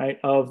 right,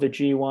 of the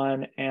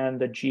G1 and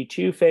the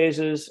G2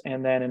 phases.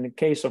 And then in the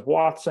case of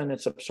Watson,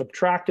 it's a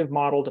subtractive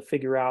model to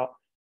figure out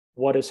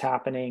what is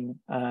happening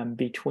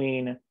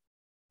between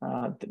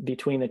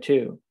the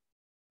two.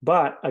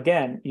 But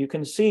again, you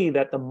can see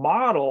that the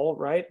model,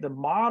 right? The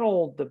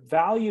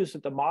values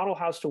that the model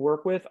has to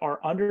work with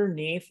are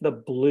underneath the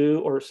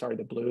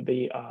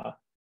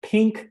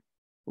pink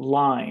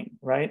line,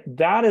 right?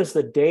 That is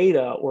the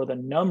data or the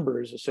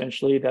numbers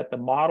essentially that the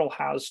model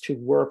has to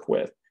work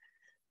with.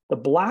 The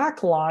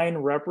black line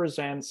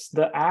represents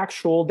the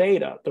actual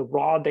data, the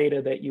raw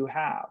data that you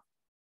have.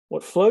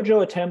 What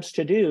FlowJo attempts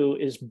to do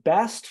is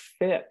best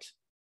fit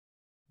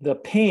the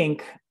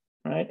pink,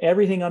 right?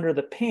 Everything under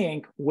the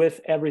pink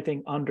with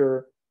everything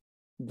under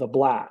the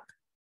black.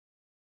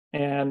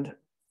 And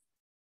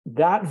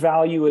that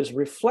value is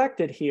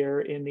reflected here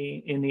in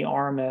the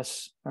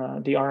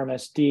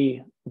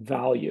RMSD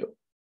value.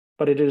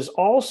 But it is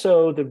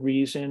also the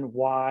reason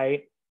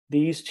why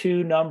these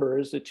two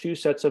numbers, the two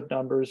sets of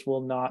numbers,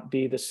 will not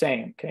be the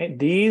same. Okay,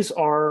 these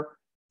are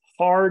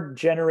hard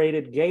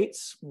generated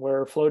gates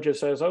where FlowJo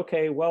says,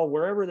 okay, well,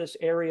 wherever this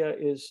area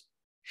is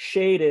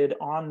shaded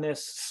on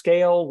this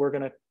scale. We're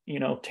going to, you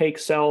know, take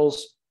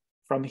cells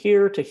from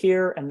here to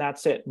here, and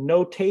that's it.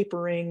 No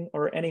tapering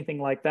or anything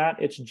like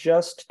that. It's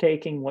just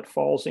taking what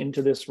falls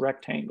into this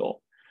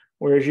rectangle.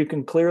 Whereas you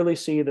can clearly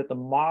see that the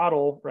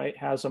model, right,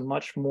 has a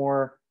much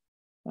more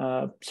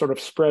sort of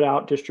spread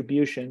out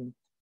distribution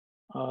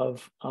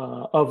of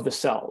the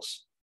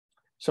cells.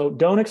 So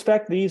don't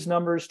expect these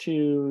numbers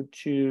to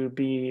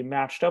be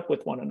matched up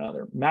with one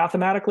another.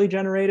 Mathematically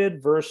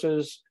generated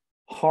versus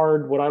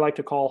hard, what I like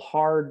to call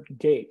hard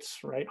gates,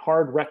 right?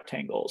 Hard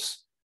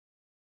rectangles.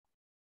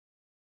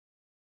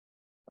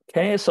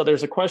 Okay, so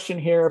there's a question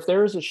here. If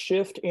there is a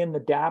shift in the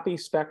DAPI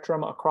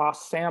spectrum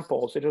across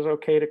samples, it is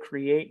okay to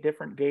create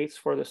different gates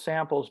for the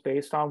samples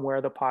based on where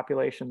the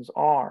populations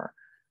are.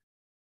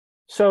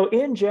 So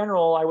in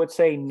general, I would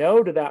say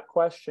no to that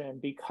question,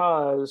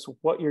 because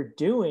what you're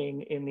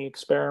doing in the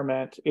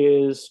experiment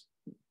is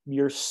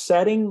you're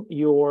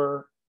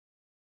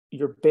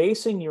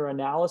basing your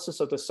analysis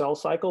of the cell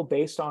cycle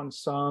based on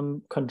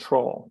some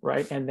control,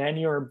 right? And then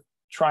you're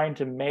trying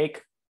to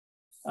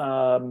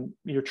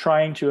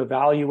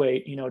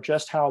evaluate, you know,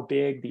 just how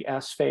big the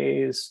S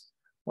phase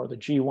or the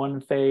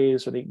G1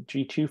 phase or the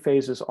G2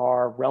 phases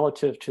are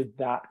relative to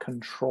that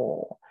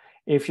control.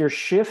 If you're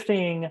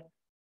shifting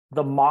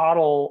the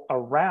model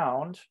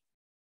around,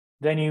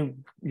 then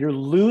you're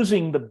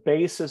losing the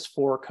basis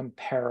for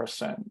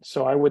comparison.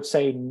 So I would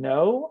say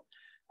no,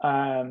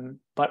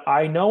 but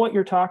I know what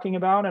you're talking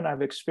about, and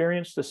I've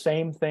experienced the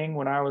same thing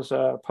when I was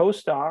a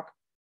postdoc.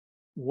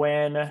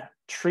 When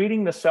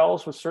treating the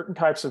cells with certain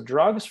types of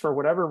drugs, for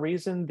whatever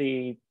reason,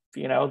 the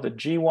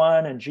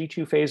G1 and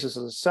G2 phases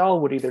of the cell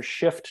would either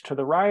shift to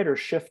the right or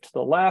shift to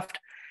the left.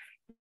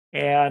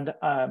 And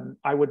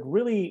I would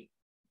really,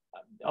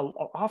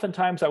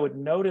 oftentimes I would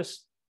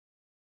notice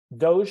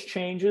those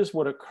changes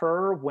would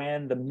occur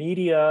when the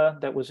media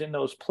that was in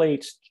those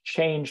plates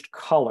changed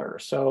color.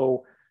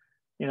 So,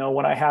 you know,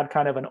 when I had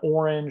kind of an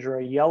orange or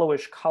a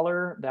yellowish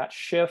color, that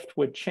shift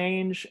would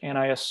change. And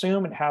I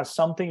assume it has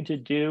something to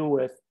do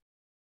with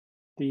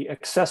the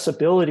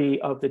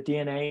accessibility of the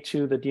DNA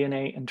to the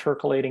DNA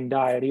intercalating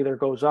dye. It either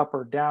goes up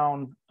or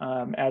down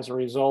as a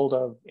result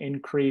of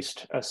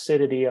increased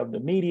acidity of the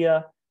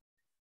media.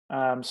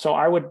 So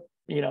I would,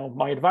 you know,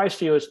 my advice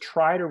to you is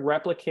try to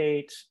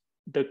replicate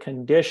the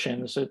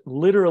conditions,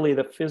 literally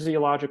the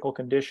physiological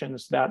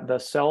conditions that the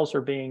cells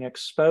are being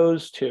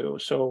exposed to.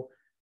 So,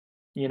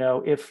 you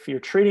know, if you're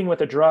treating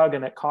with a drug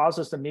and it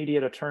causes the media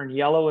to turn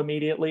yellow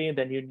immediately,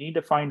 then you need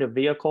to find a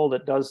vehicle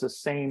that does the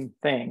same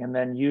thing and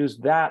then use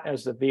that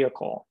as the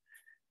vehicle.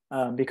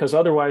 Because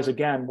otherwise,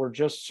 again, we're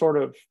just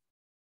sort of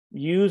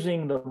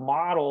using the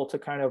model to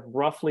kind of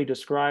roughly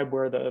describe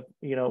where the,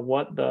 you know,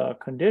 what the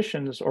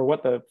conditions or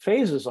what the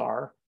phases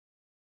are,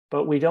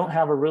 but we don't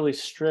have a really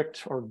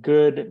strict or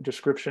good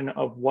description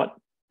of what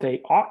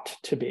they ought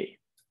to be.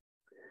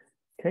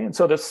 Okay, and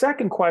so the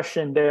second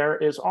question there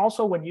is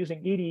also, when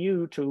using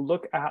EDU to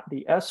look at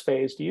the S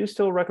phase, do you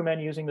still recommend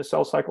using the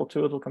cell cycle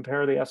tool to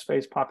compare the S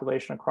phase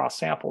population across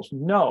samples?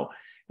 No.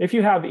 If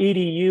you have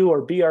EDU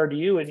or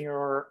BRDU in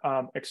your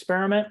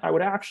experiment, I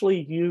would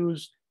actually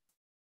use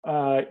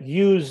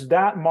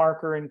that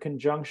marker in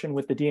conjunction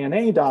with the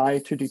DNA dye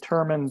to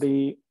determine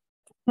the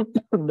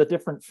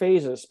different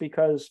phases,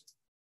 because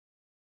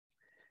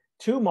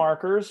two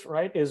markers,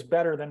 right, is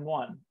better than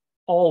one,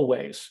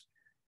 always.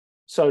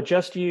 So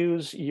just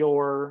use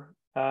your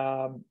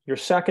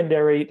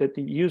secondary,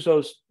 use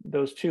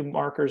those two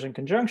markers in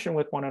conjunction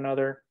with one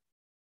another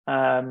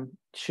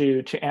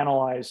to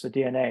analyze the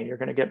DNA. You're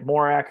going to get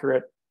more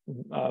accurate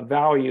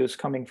values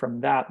coming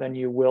from that than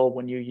you will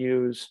when you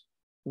use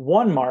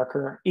one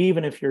marker,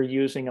 even if you're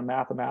using a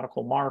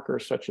mathematical marker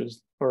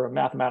or a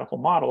mathematical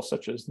model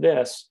such as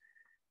this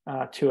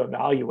to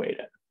evaluate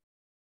it.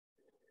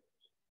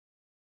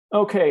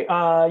 Okay,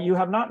 you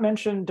have not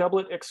mentioned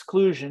doublet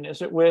exclusion.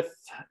 Is it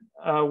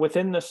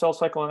within the cell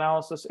cycle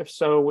analysis? If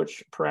so,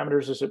 which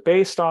parameters is it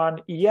based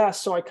on? Yes,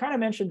 so I kind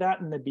of mentioned that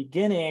in the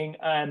beginning.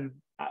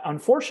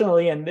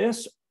 Unfortunately, in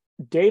this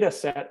data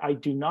set, I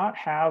do not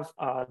have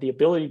the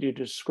ability to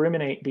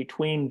discriminate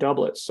between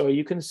doublets. So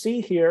you can see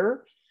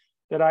here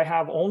that I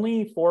have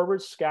only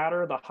forward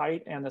scatter, the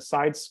height, and the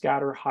side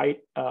scatter height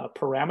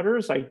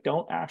parameters. I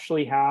don't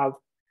actually have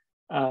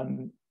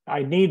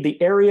I need the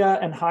area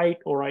and height,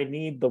 or I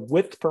need the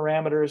width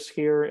parameters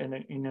here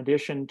in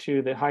addition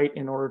to the height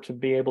in order to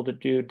be able to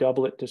do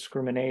doublet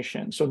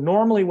discrimination. So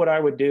normally what I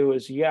would do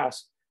is,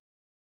 yes,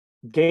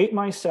 gate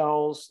my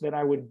cells, then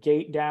I would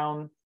gate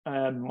down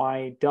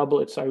my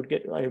doublets. I would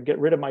get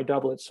rid of my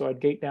doublets. So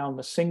I'd gate down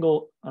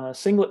the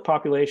singlet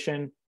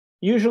population,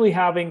 usually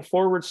having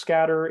forward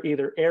scatter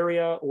either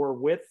area or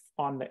width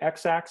on the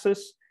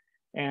x-axis,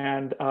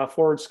 and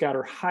forward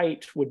scatter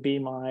height would be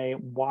my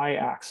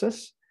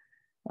y-axis.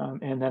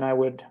 And then I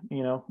would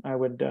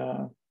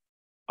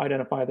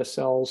identify the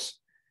cells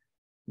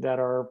that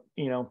are,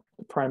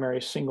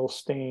 primary single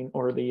stain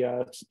or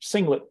the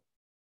singlet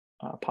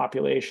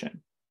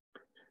population.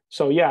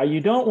 So yeah,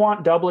 you don't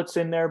want doublets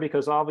in there,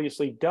 because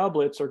obviously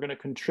doublets are going to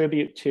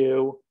contribute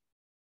to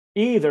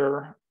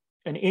either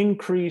an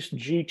increased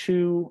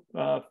G2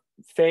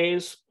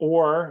 phase,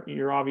 or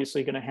you're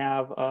obviously going to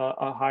have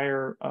a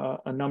higher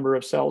a number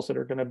of cells that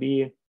are going to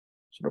be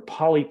sort of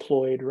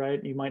polyploid,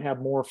 right? You might have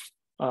more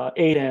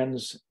 8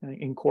 ends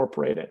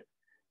incorporated.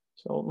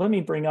 So let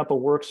me bring up a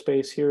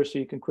workspace here so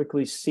you can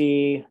quickly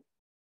see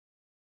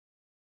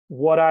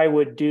what I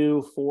would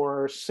do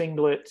for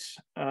singlet,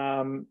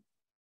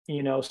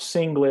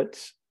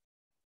 singlet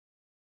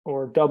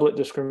or doublet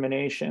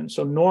discrimination.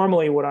 So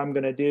normally what I'm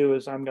going to do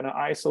is I'm going to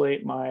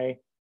isolate my,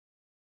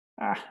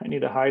 I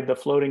need to hide the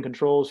floating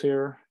controls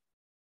here.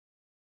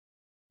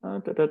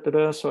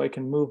 So I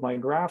can move my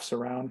graphs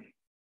around.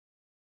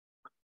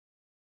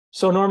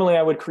 So normally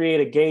I would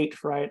create a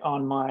gate, right,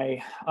 on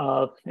my,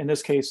 in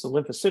this case, the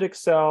lymphocytic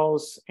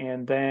cells,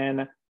 and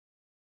then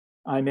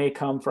I may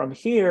come from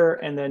here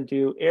and then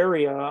do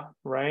area,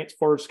 right,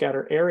 forward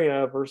scatter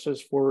area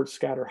versus forward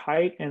scatter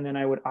height, and then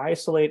I would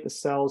isolate the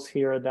cells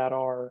here that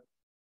are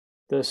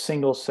the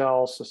single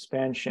cell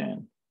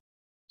suspension.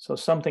 So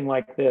something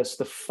like this,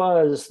 the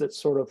fuzz that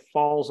sort of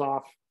falls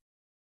off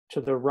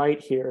to the right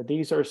here,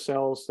 these are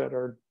cells that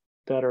are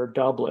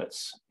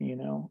doublets, you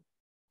know.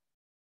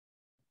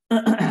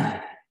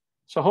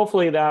 So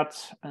hopefully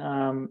that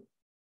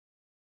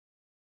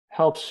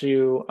helps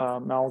you,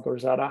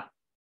 Malgorzata.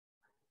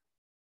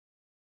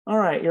 All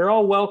right, you're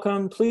all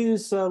welcome.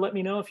 Please let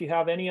me know if you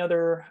have any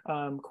other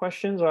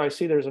questions. I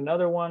see there's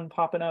another one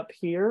popping up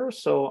here,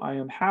 so I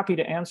am happy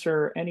to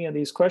answer any of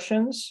these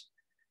questions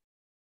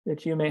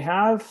that you may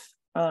have.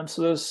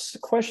 So this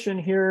question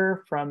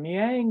here from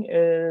Yang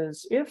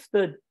is, if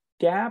the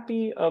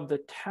DAPI of the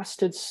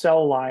tested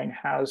cell line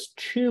has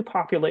 2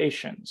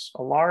 populations,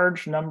 a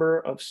large number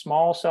of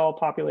small cell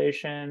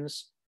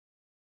populations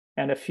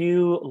and a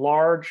few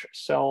large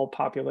cell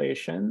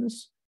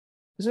populations,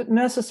 is it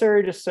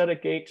necessary to set a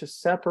gate to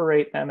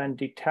separate them and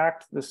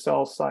detect the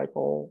cell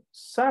cycle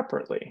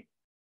separately?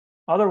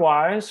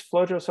 Otherwise,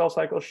 FlowJo cell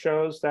cycle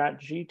shows that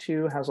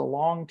G2 has a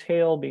long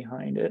tail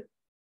behind it,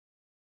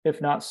 if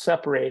not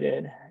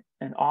separated,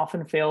 and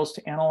often fails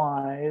to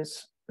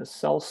analyze the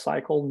cell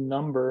cycle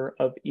number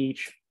of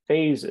each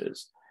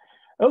phases.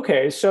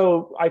 Okay,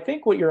 so I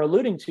think what you're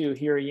alluding to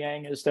here,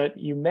 Yang, is that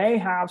you may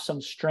have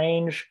some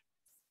strange,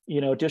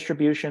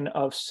 distribution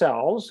of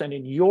cells. And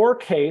in your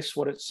case,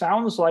 what it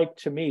sounds like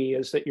to me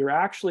is that you're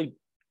actually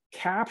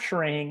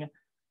capturing,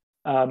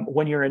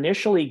 when you're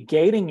initially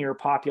gating your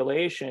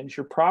populations,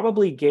 you're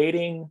probably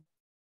gating,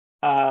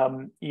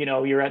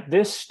 you're at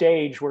this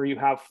stage where you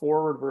have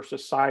forward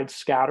versus side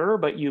scatter,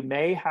 but you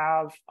may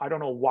have, I don't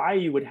know why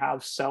you would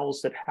have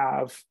cells that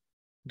have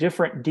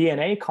different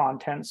DNA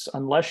contents,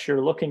 unless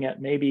you're looking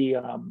at maybe,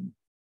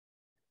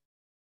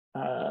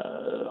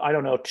 I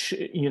don't know,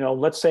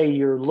 let's say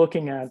you're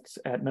looking at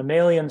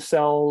mammalian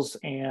cells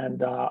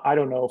and, I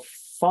don't know,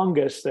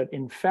 fungus that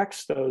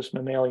infects those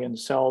mammalian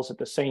cells at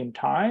the same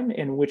time,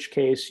 in which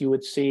case you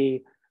would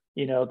see,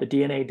 the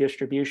DNA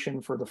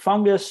distribution for the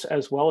fungus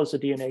as well as the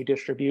DNA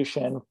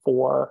distribution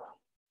for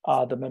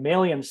the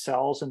mammalian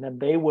cells, and then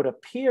they would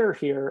appear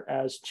here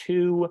as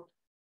two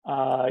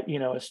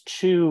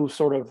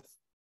sort of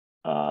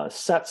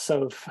sets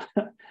of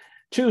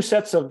two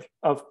sets of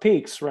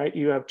peaks, right?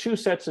 You have 2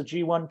 sets of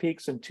G1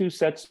 peaks and 2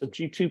 sets of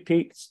G2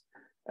 peaks,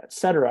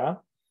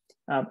 etc.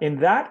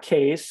 In that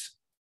case,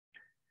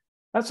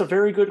 that's a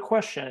very good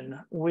question.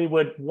 We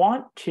would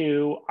want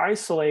to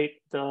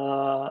isolate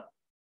the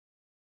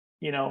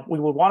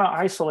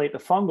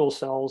fungal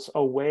cells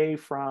away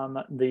from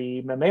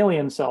the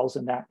mammalian cells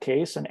in that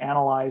case and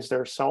analyze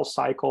their cell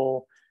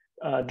cycle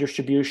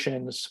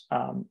distributions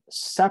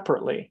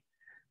separately.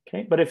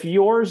 Okay, but if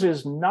yours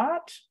is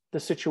not the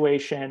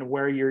situation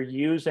where you're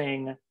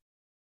using,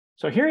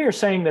 so here you're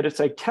saying that it's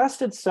a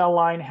tested cell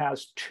line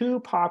has 2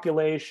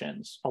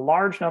 populations, a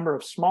large number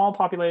of small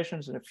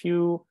populations and a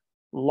few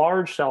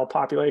large cell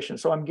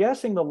populations. So I'm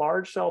guessing the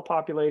large cell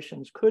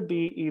populations could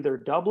be either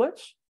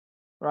doublets,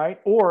 right?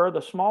 Or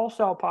the small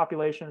cell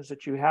populations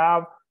that you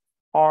have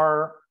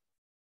are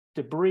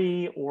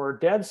debris or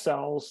dead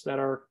cells that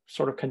are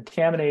sort of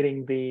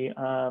contaminating the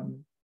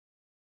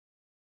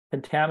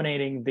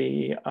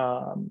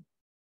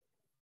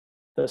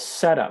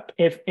setup.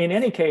 If in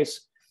any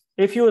case,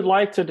 if you would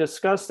like to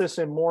discuss this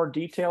in more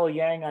detail,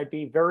 Yang, I'd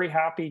be very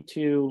happy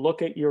to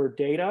look at your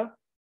data.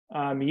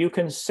 You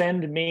can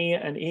send me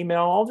an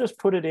email. I'll just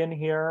put it in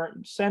here.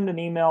 Send an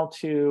email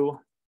to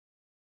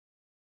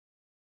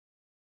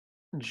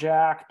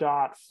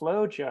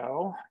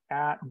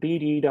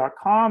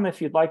jack.flowjo@bd.com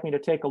if you'd like me to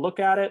take a look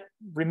at it.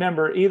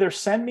 Remember, either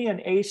send me an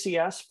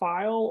ACS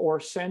file or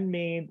send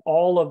me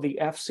all of the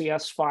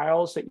FCS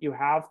files that you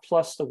have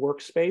plus the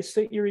workspace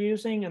that you're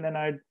using, and then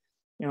I'll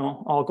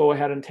go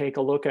ahead and take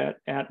a look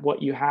at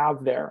what you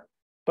have there.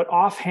 But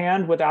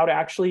offhand, without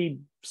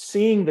actually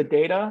seeing the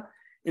data,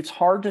 it's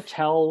hard to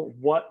tell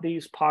what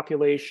these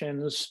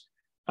populations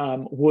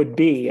would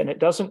be, and it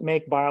doesn't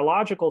make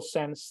biological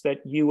sense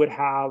that you would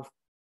have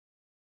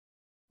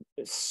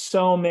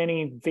so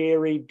many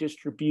varied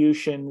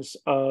distributions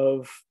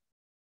of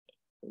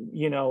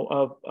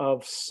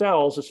of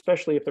cells,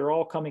 especially if they're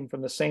all coming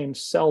from the same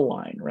cell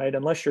line, right?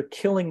 Unless you're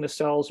killing the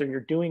cells or you're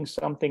doing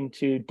something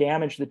to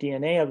damage the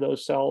DNA of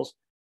those cells,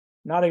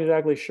 not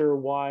exactly sure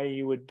why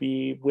you would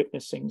be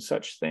witnessing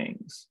such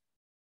things.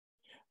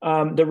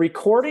 The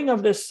recording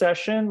of this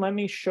session, let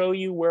me show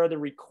you where the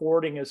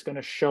recording is going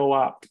to show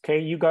up. Okay,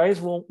 you guys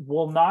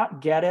will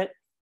not get it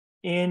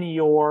in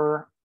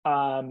your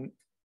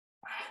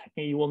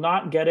you will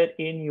not get it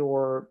in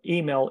your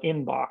email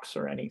inbox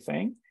or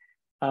anything.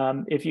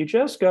 If you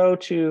just go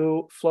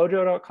to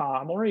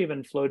flojo.com or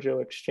even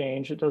Flojo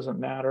Exchange, it doesn't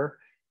matter.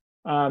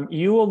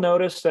 You will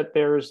notice that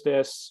there's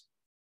this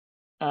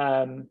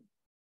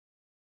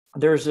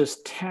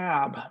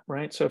tab,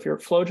 right? So if you're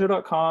at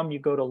flojo.com, you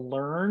go to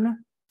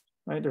Learn.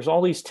 Right, there's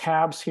all these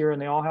tabs here,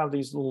 and they all have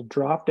these little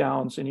drop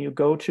downs, and you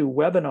go to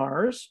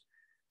Webinars,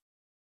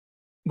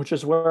 which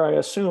is where I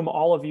assume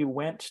all of you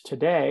went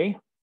today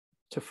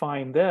to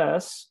find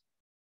this.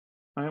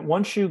 All right,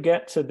 once you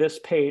get to this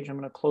page, I'm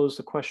going to close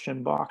the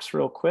question box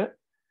real quick.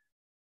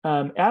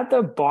 At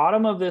the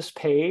bottom of this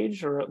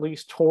page, or at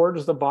least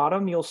towards the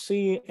bottom, you'll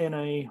see in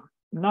a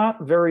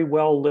not very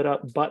well lit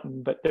up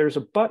button, but there's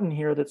a button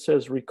here that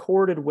says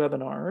Recorded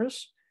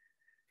Webinars.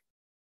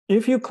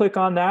 If you click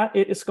on that,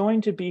 it is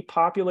going to be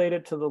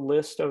populated to the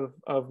list of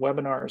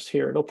webinars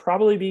here. It'll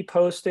probably be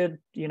posted,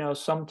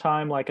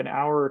 sometime like an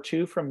hour or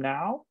two from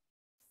now.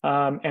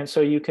 And so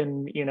you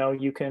can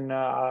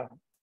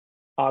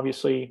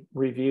obviously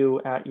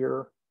review at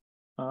your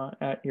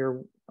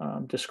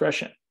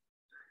discretion.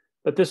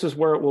 But this is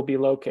where it will be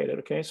located,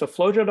 okay? So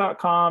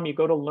flojo.com, you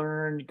go to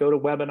Learn, you go to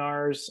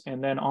Webinars,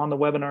 and then on the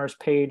Webinars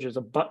page is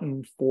a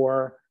button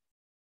for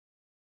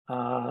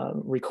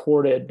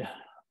recorded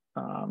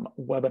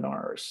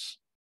webinars.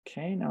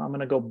 Okay, now I'm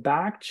going to go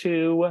back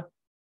to,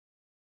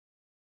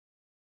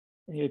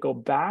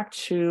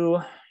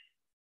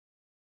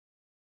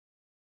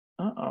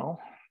 uh-oh,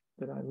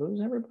 did I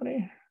lose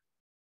everybody?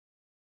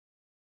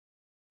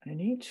 I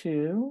need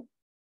to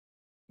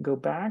go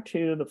back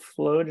to the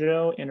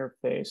Flojo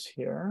interface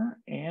here,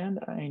 and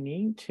I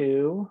need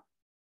to,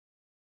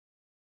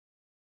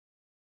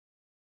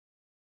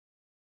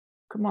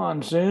 come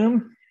on,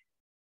 Zoom.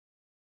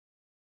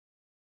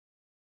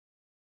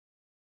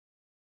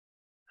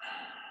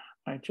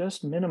 I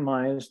just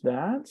minimized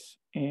that,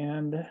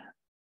 and oh,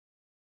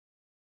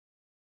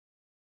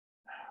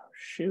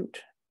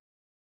 shoot.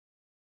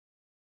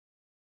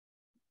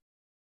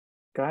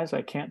 Guys,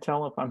 I can't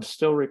tell if I'm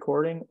still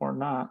recording or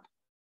not.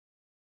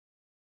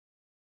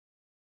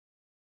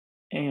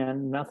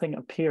 And nothing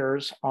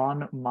appears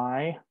on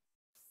my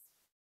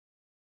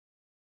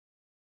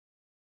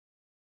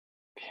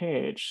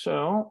page.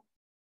 So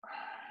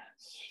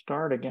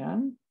start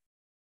again.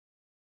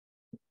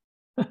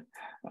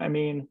 I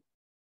mean,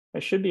 I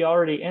should be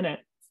already in it.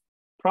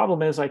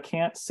 Problem is I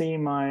can't see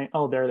my,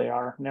 oh, there they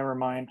are. Never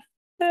mind.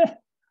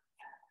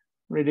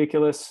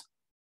 Ridiculous.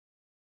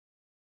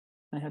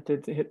 I had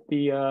to hit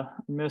the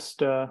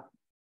missed, I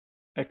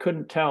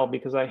couldn't tell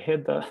because I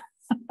hid the,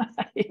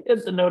 I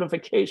hid the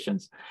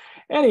notifications.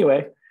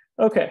 Anyway,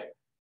 okay.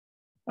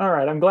 All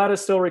right, I'm glad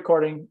it's still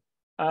recording.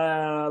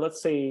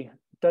 Let's see.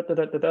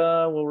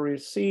 We'll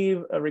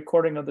receive a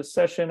recording of the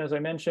session, as I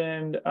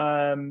mentioned.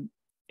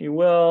 You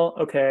will,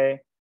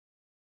 okay.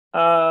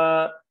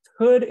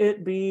 Could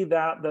it be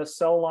that the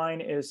cell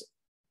line is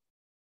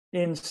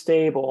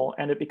unstable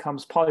and it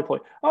becomes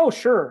polyploid? Oh,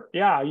 sure.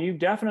 Yeah, you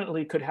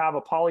definitely could have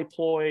a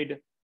polyploid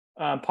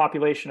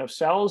population of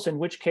cells, in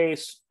which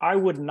case I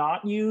would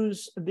not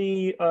use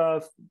the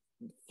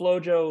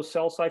Flojo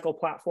cell cycle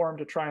platform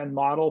to try and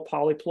model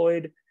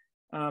polyploid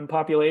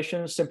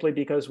populations, simply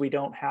because we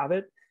don't have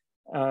it.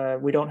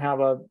 We don't have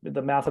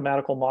the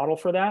mathematical model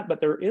for that,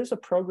 but there is a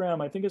program,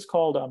 I think it's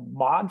called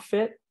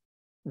ModFit,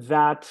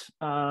 that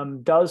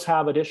does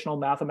have additional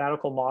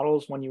mathematical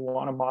models when you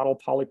want to model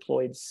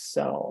polyploid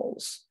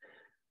cells.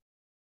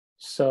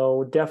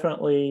 So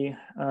definitely,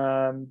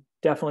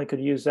 definitely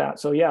could use that.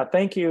 So yeah,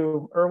 thank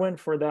you, Erwin,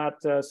 for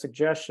that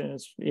suggestion.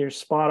 You're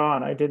spot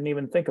on. I didn't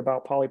even think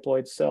about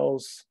polyploid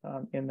cells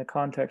in the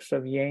context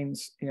of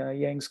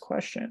Yang's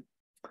question.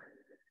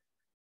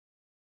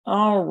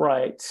 All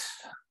right.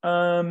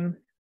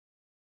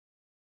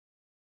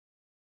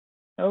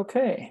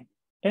 Okay.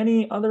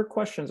 Any other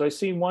questions? I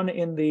see one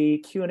in the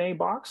Q&A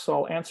box, so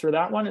I'll answer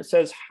that one. It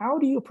says, how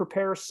do you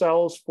prepare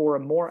cells for a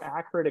more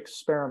accurate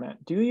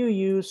experiment? Do you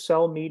use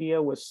cell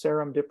media with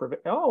serum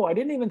deprivation? Oh, I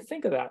didn't even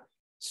think of that.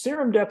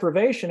 Serum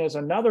deprivation is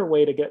another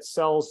way to get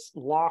cells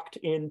locked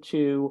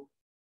into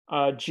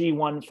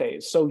G1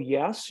 phase. So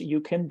yes,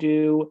 you can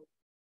do,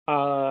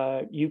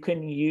 you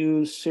can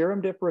use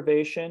serum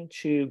deprivation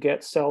to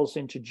get cells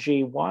into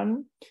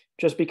G1.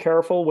 Just be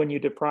careful when you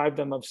deprive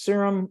them of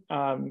serum.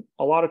 A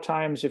lot of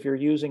times, if you're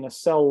using a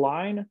cell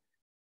line,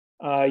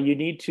 you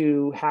need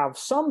to have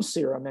some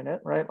serum in it,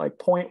 right? Like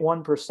 0.1%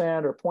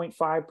 or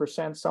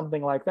 0.5%,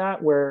 something like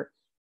that, where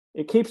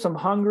it keeps them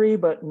hungry,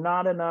 but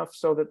not enough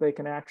so that they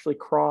can actually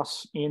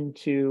cross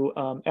into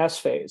S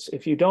phase.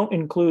 If you don't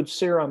include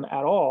serum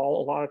at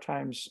all, a lot of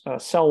times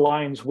cell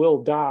lines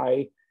will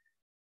die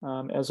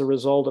as a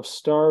result of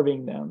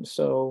starving them.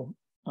 So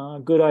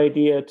good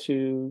idea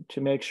to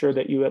make sure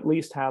that you at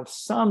least have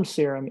some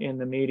serum in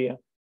the media.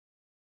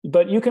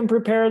 But you can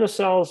prepare the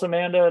cells,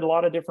 Amanda, in a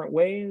lot of different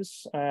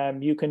ways.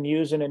 You can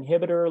use an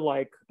inhibitor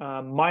like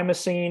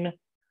mimosine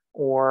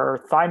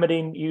or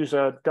thymidine. Use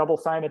a double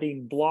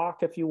thymidine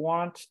block if you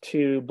want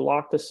to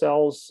block the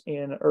cells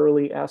in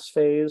early S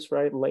phase,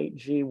 right? Late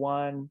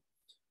G1.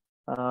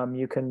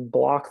 You can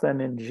block them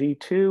in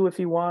G2 if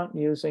you want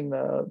using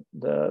the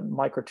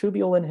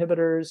microtubule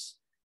inhibitors.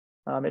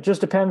 It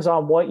just depends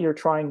on what you're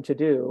trying to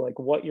do, like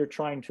what you're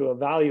trying to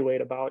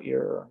evaluate about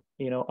your,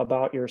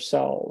 about your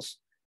cells.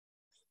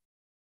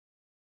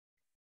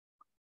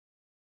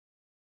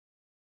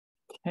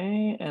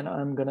 Okay, and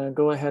I'm going to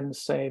go ahead and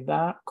say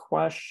that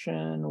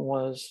question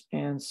was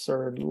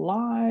answered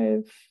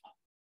live.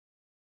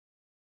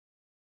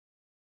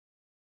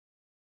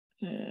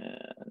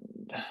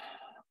 And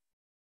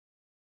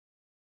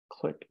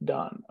click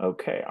done.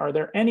 Okay, are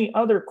there any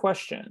other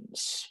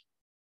questions?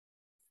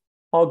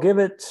 I'll give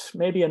it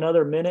maybe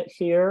another minute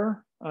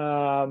here.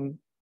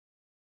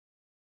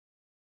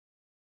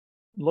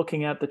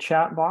 Looking at the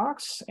chat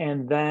box,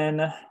 and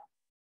then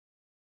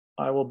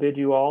I will bid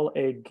you all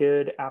a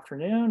good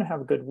afternoon.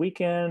 Have a good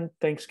weekend.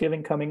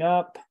 Thanksgiving coming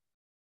up.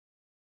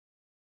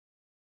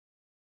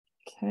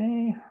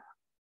 Okay.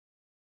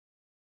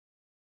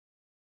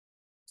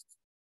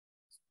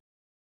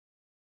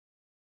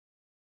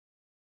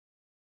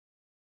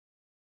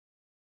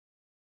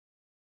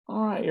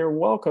 All right, you're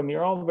welcome.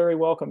 You're all very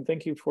welcome.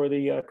 Thank you for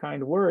the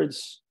kind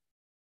words.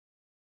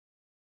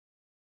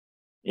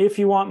 If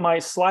you want my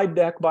slide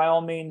deck, by all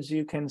means,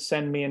 you can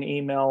send me an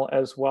email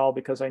as well,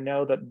 because I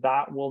know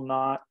that will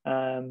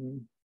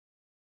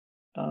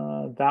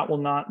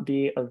not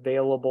be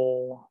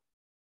available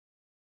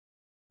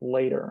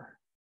later.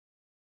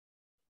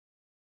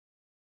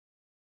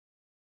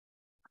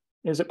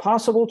 Is it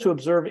possible to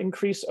observe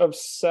increase of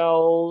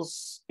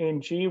cells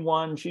in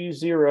G1,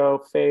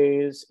 G0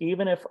 phase,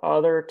 even if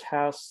other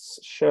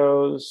tests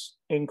shows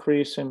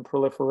increase in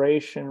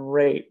proliferation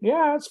rate?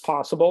 Yeah, it's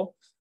possible.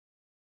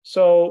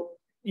 So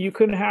you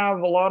can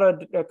have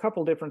a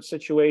couple different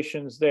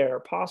situations there.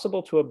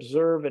 Possible to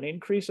observe an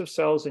increase of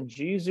cells in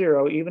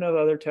G0, even if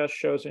other tests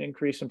shows an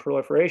increase in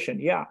proliferation.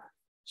 Yeah.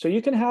 So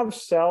you can have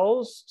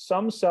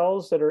some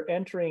cells that are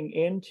entering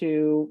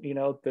into,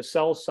 the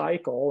cell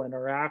cycle and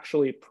are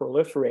actually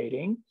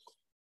proliferating.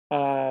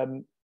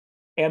 And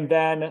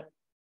then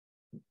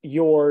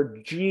your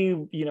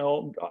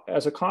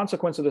as a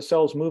consequence of the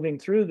cells moving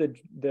through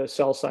the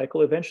cell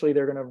cycle, eventually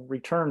they're going to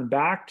return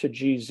back to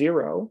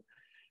G0.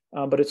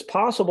 But it's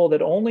possible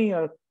that only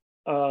a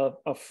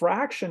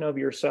fraction of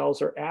your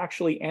cells are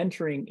actually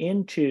entering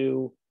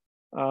into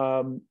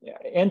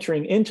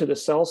the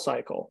cell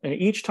cycle. And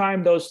each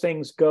time those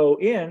things go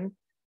in,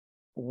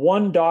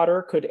 one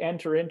daughter could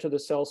enter into the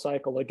cell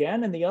cycle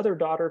again, and the other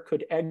daughter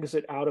could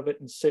exit out of it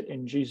and sit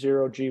in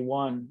G0,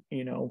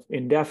 G1,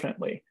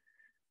 indefinitely,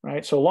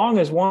 right? So long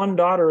as one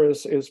daughter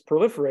is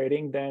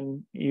proliferating,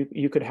 then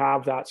you could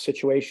have that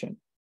situation.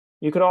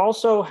 You could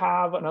also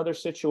have another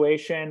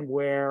situation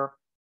where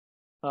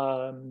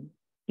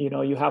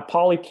you have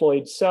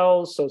polyploid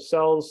cells, so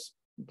cells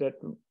that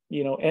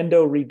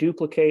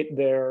endo-reduplicate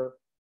their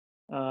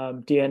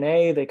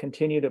DNA, they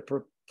continue to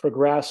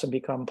progress and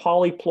become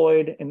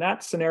polyploid. In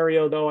that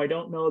scenario, though, I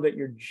don't know that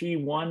your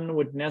G1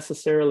 would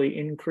necessarily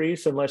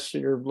increase unless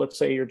let's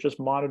say you're just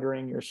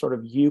monitoring your sort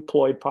of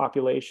euploid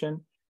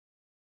population.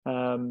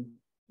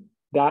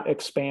 That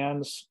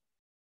expands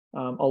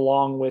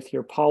along with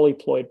your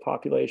polyploid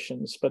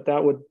populations, but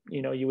that would,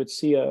 you would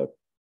see a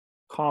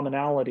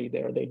commonality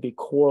there. They'd be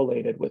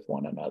correlated with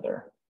one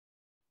another.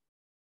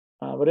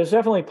 But it's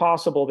definitely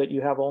possible that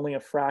you have only a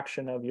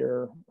fraction of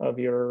your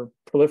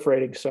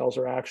proliferating cells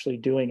are actually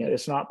doing it.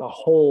 It's not the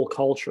whole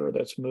culture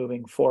that's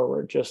moving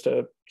forward, just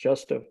a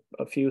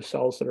few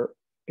cells that are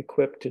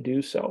equipped to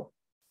do so.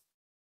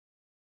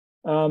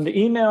 The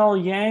email,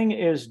 Yang,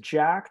 is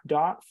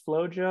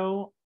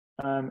jack.flojo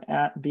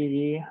at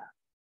bd.com.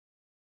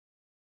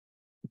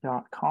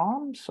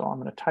 So I'm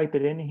going to type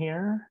it in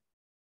here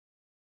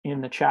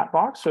in the chat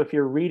box. So if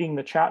you're reading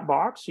the chat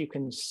box, you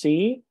can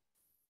see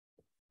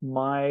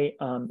my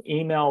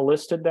email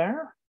listed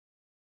there.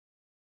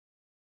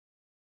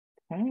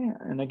 Okay,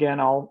 and again,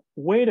 I'll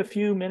wait a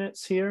few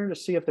minutes here to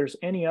see if there's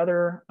any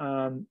other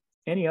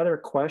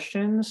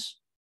questions.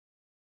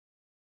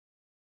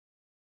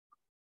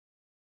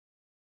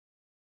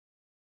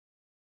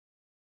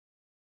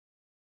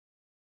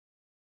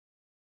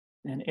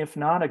 And if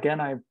not,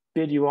 again, I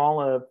bid you all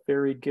a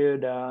very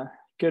good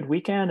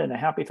weekend and a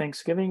happy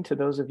Thanksgiving to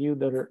those of you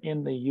that are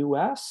in the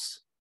US,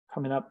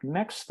 coming up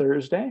next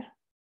Thursday.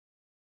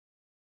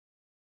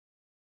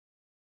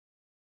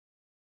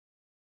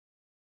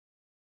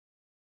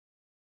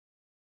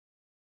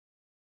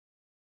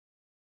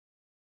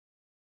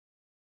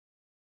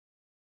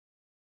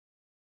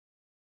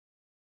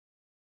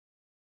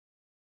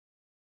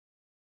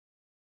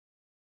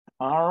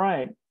 All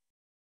right.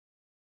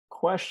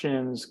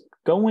 Questions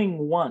going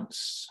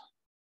once.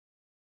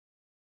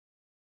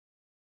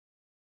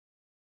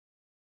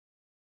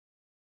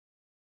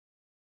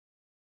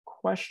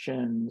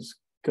 questions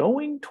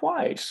going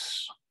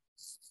twice.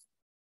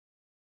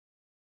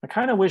 I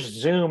kind of wish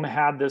Zoom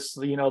had this,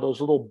 those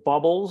little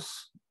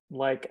bubbles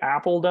like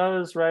Apple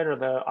does, right? Or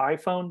the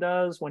iPhone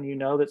does when you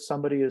know that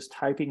somebody is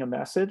typing a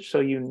message,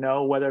 so you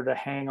know whether to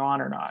hang on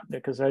or not,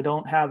 because I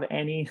don't have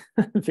any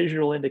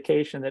visual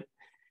indication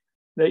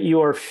that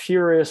you are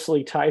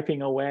furiously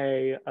typing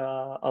away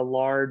a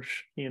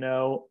large,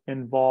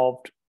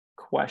 involved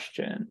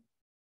question.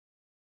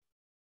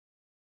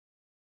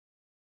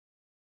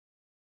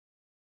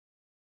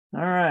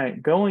 All right,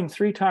 going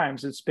 3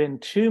 times. It's been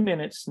 2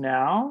 minutes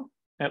now,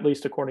 at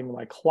least according to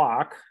my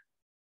clock.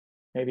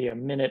 Maybe a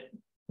minute,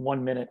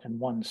 1 minute and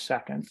 1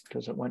 second,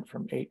 because it went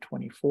from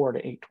 8:24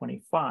 to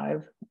 8:25.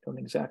 I don't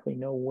exactly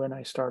know when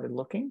I started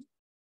looking.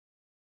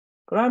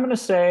 But I'm going to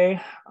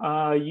say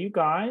you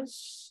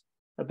guys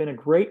have been a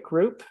great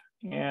group.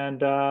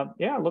 And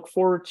yeah, look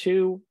forward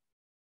to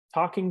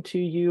talking to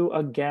you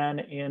again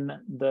in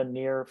the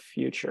near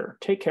future.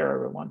 Take care,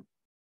 everyone.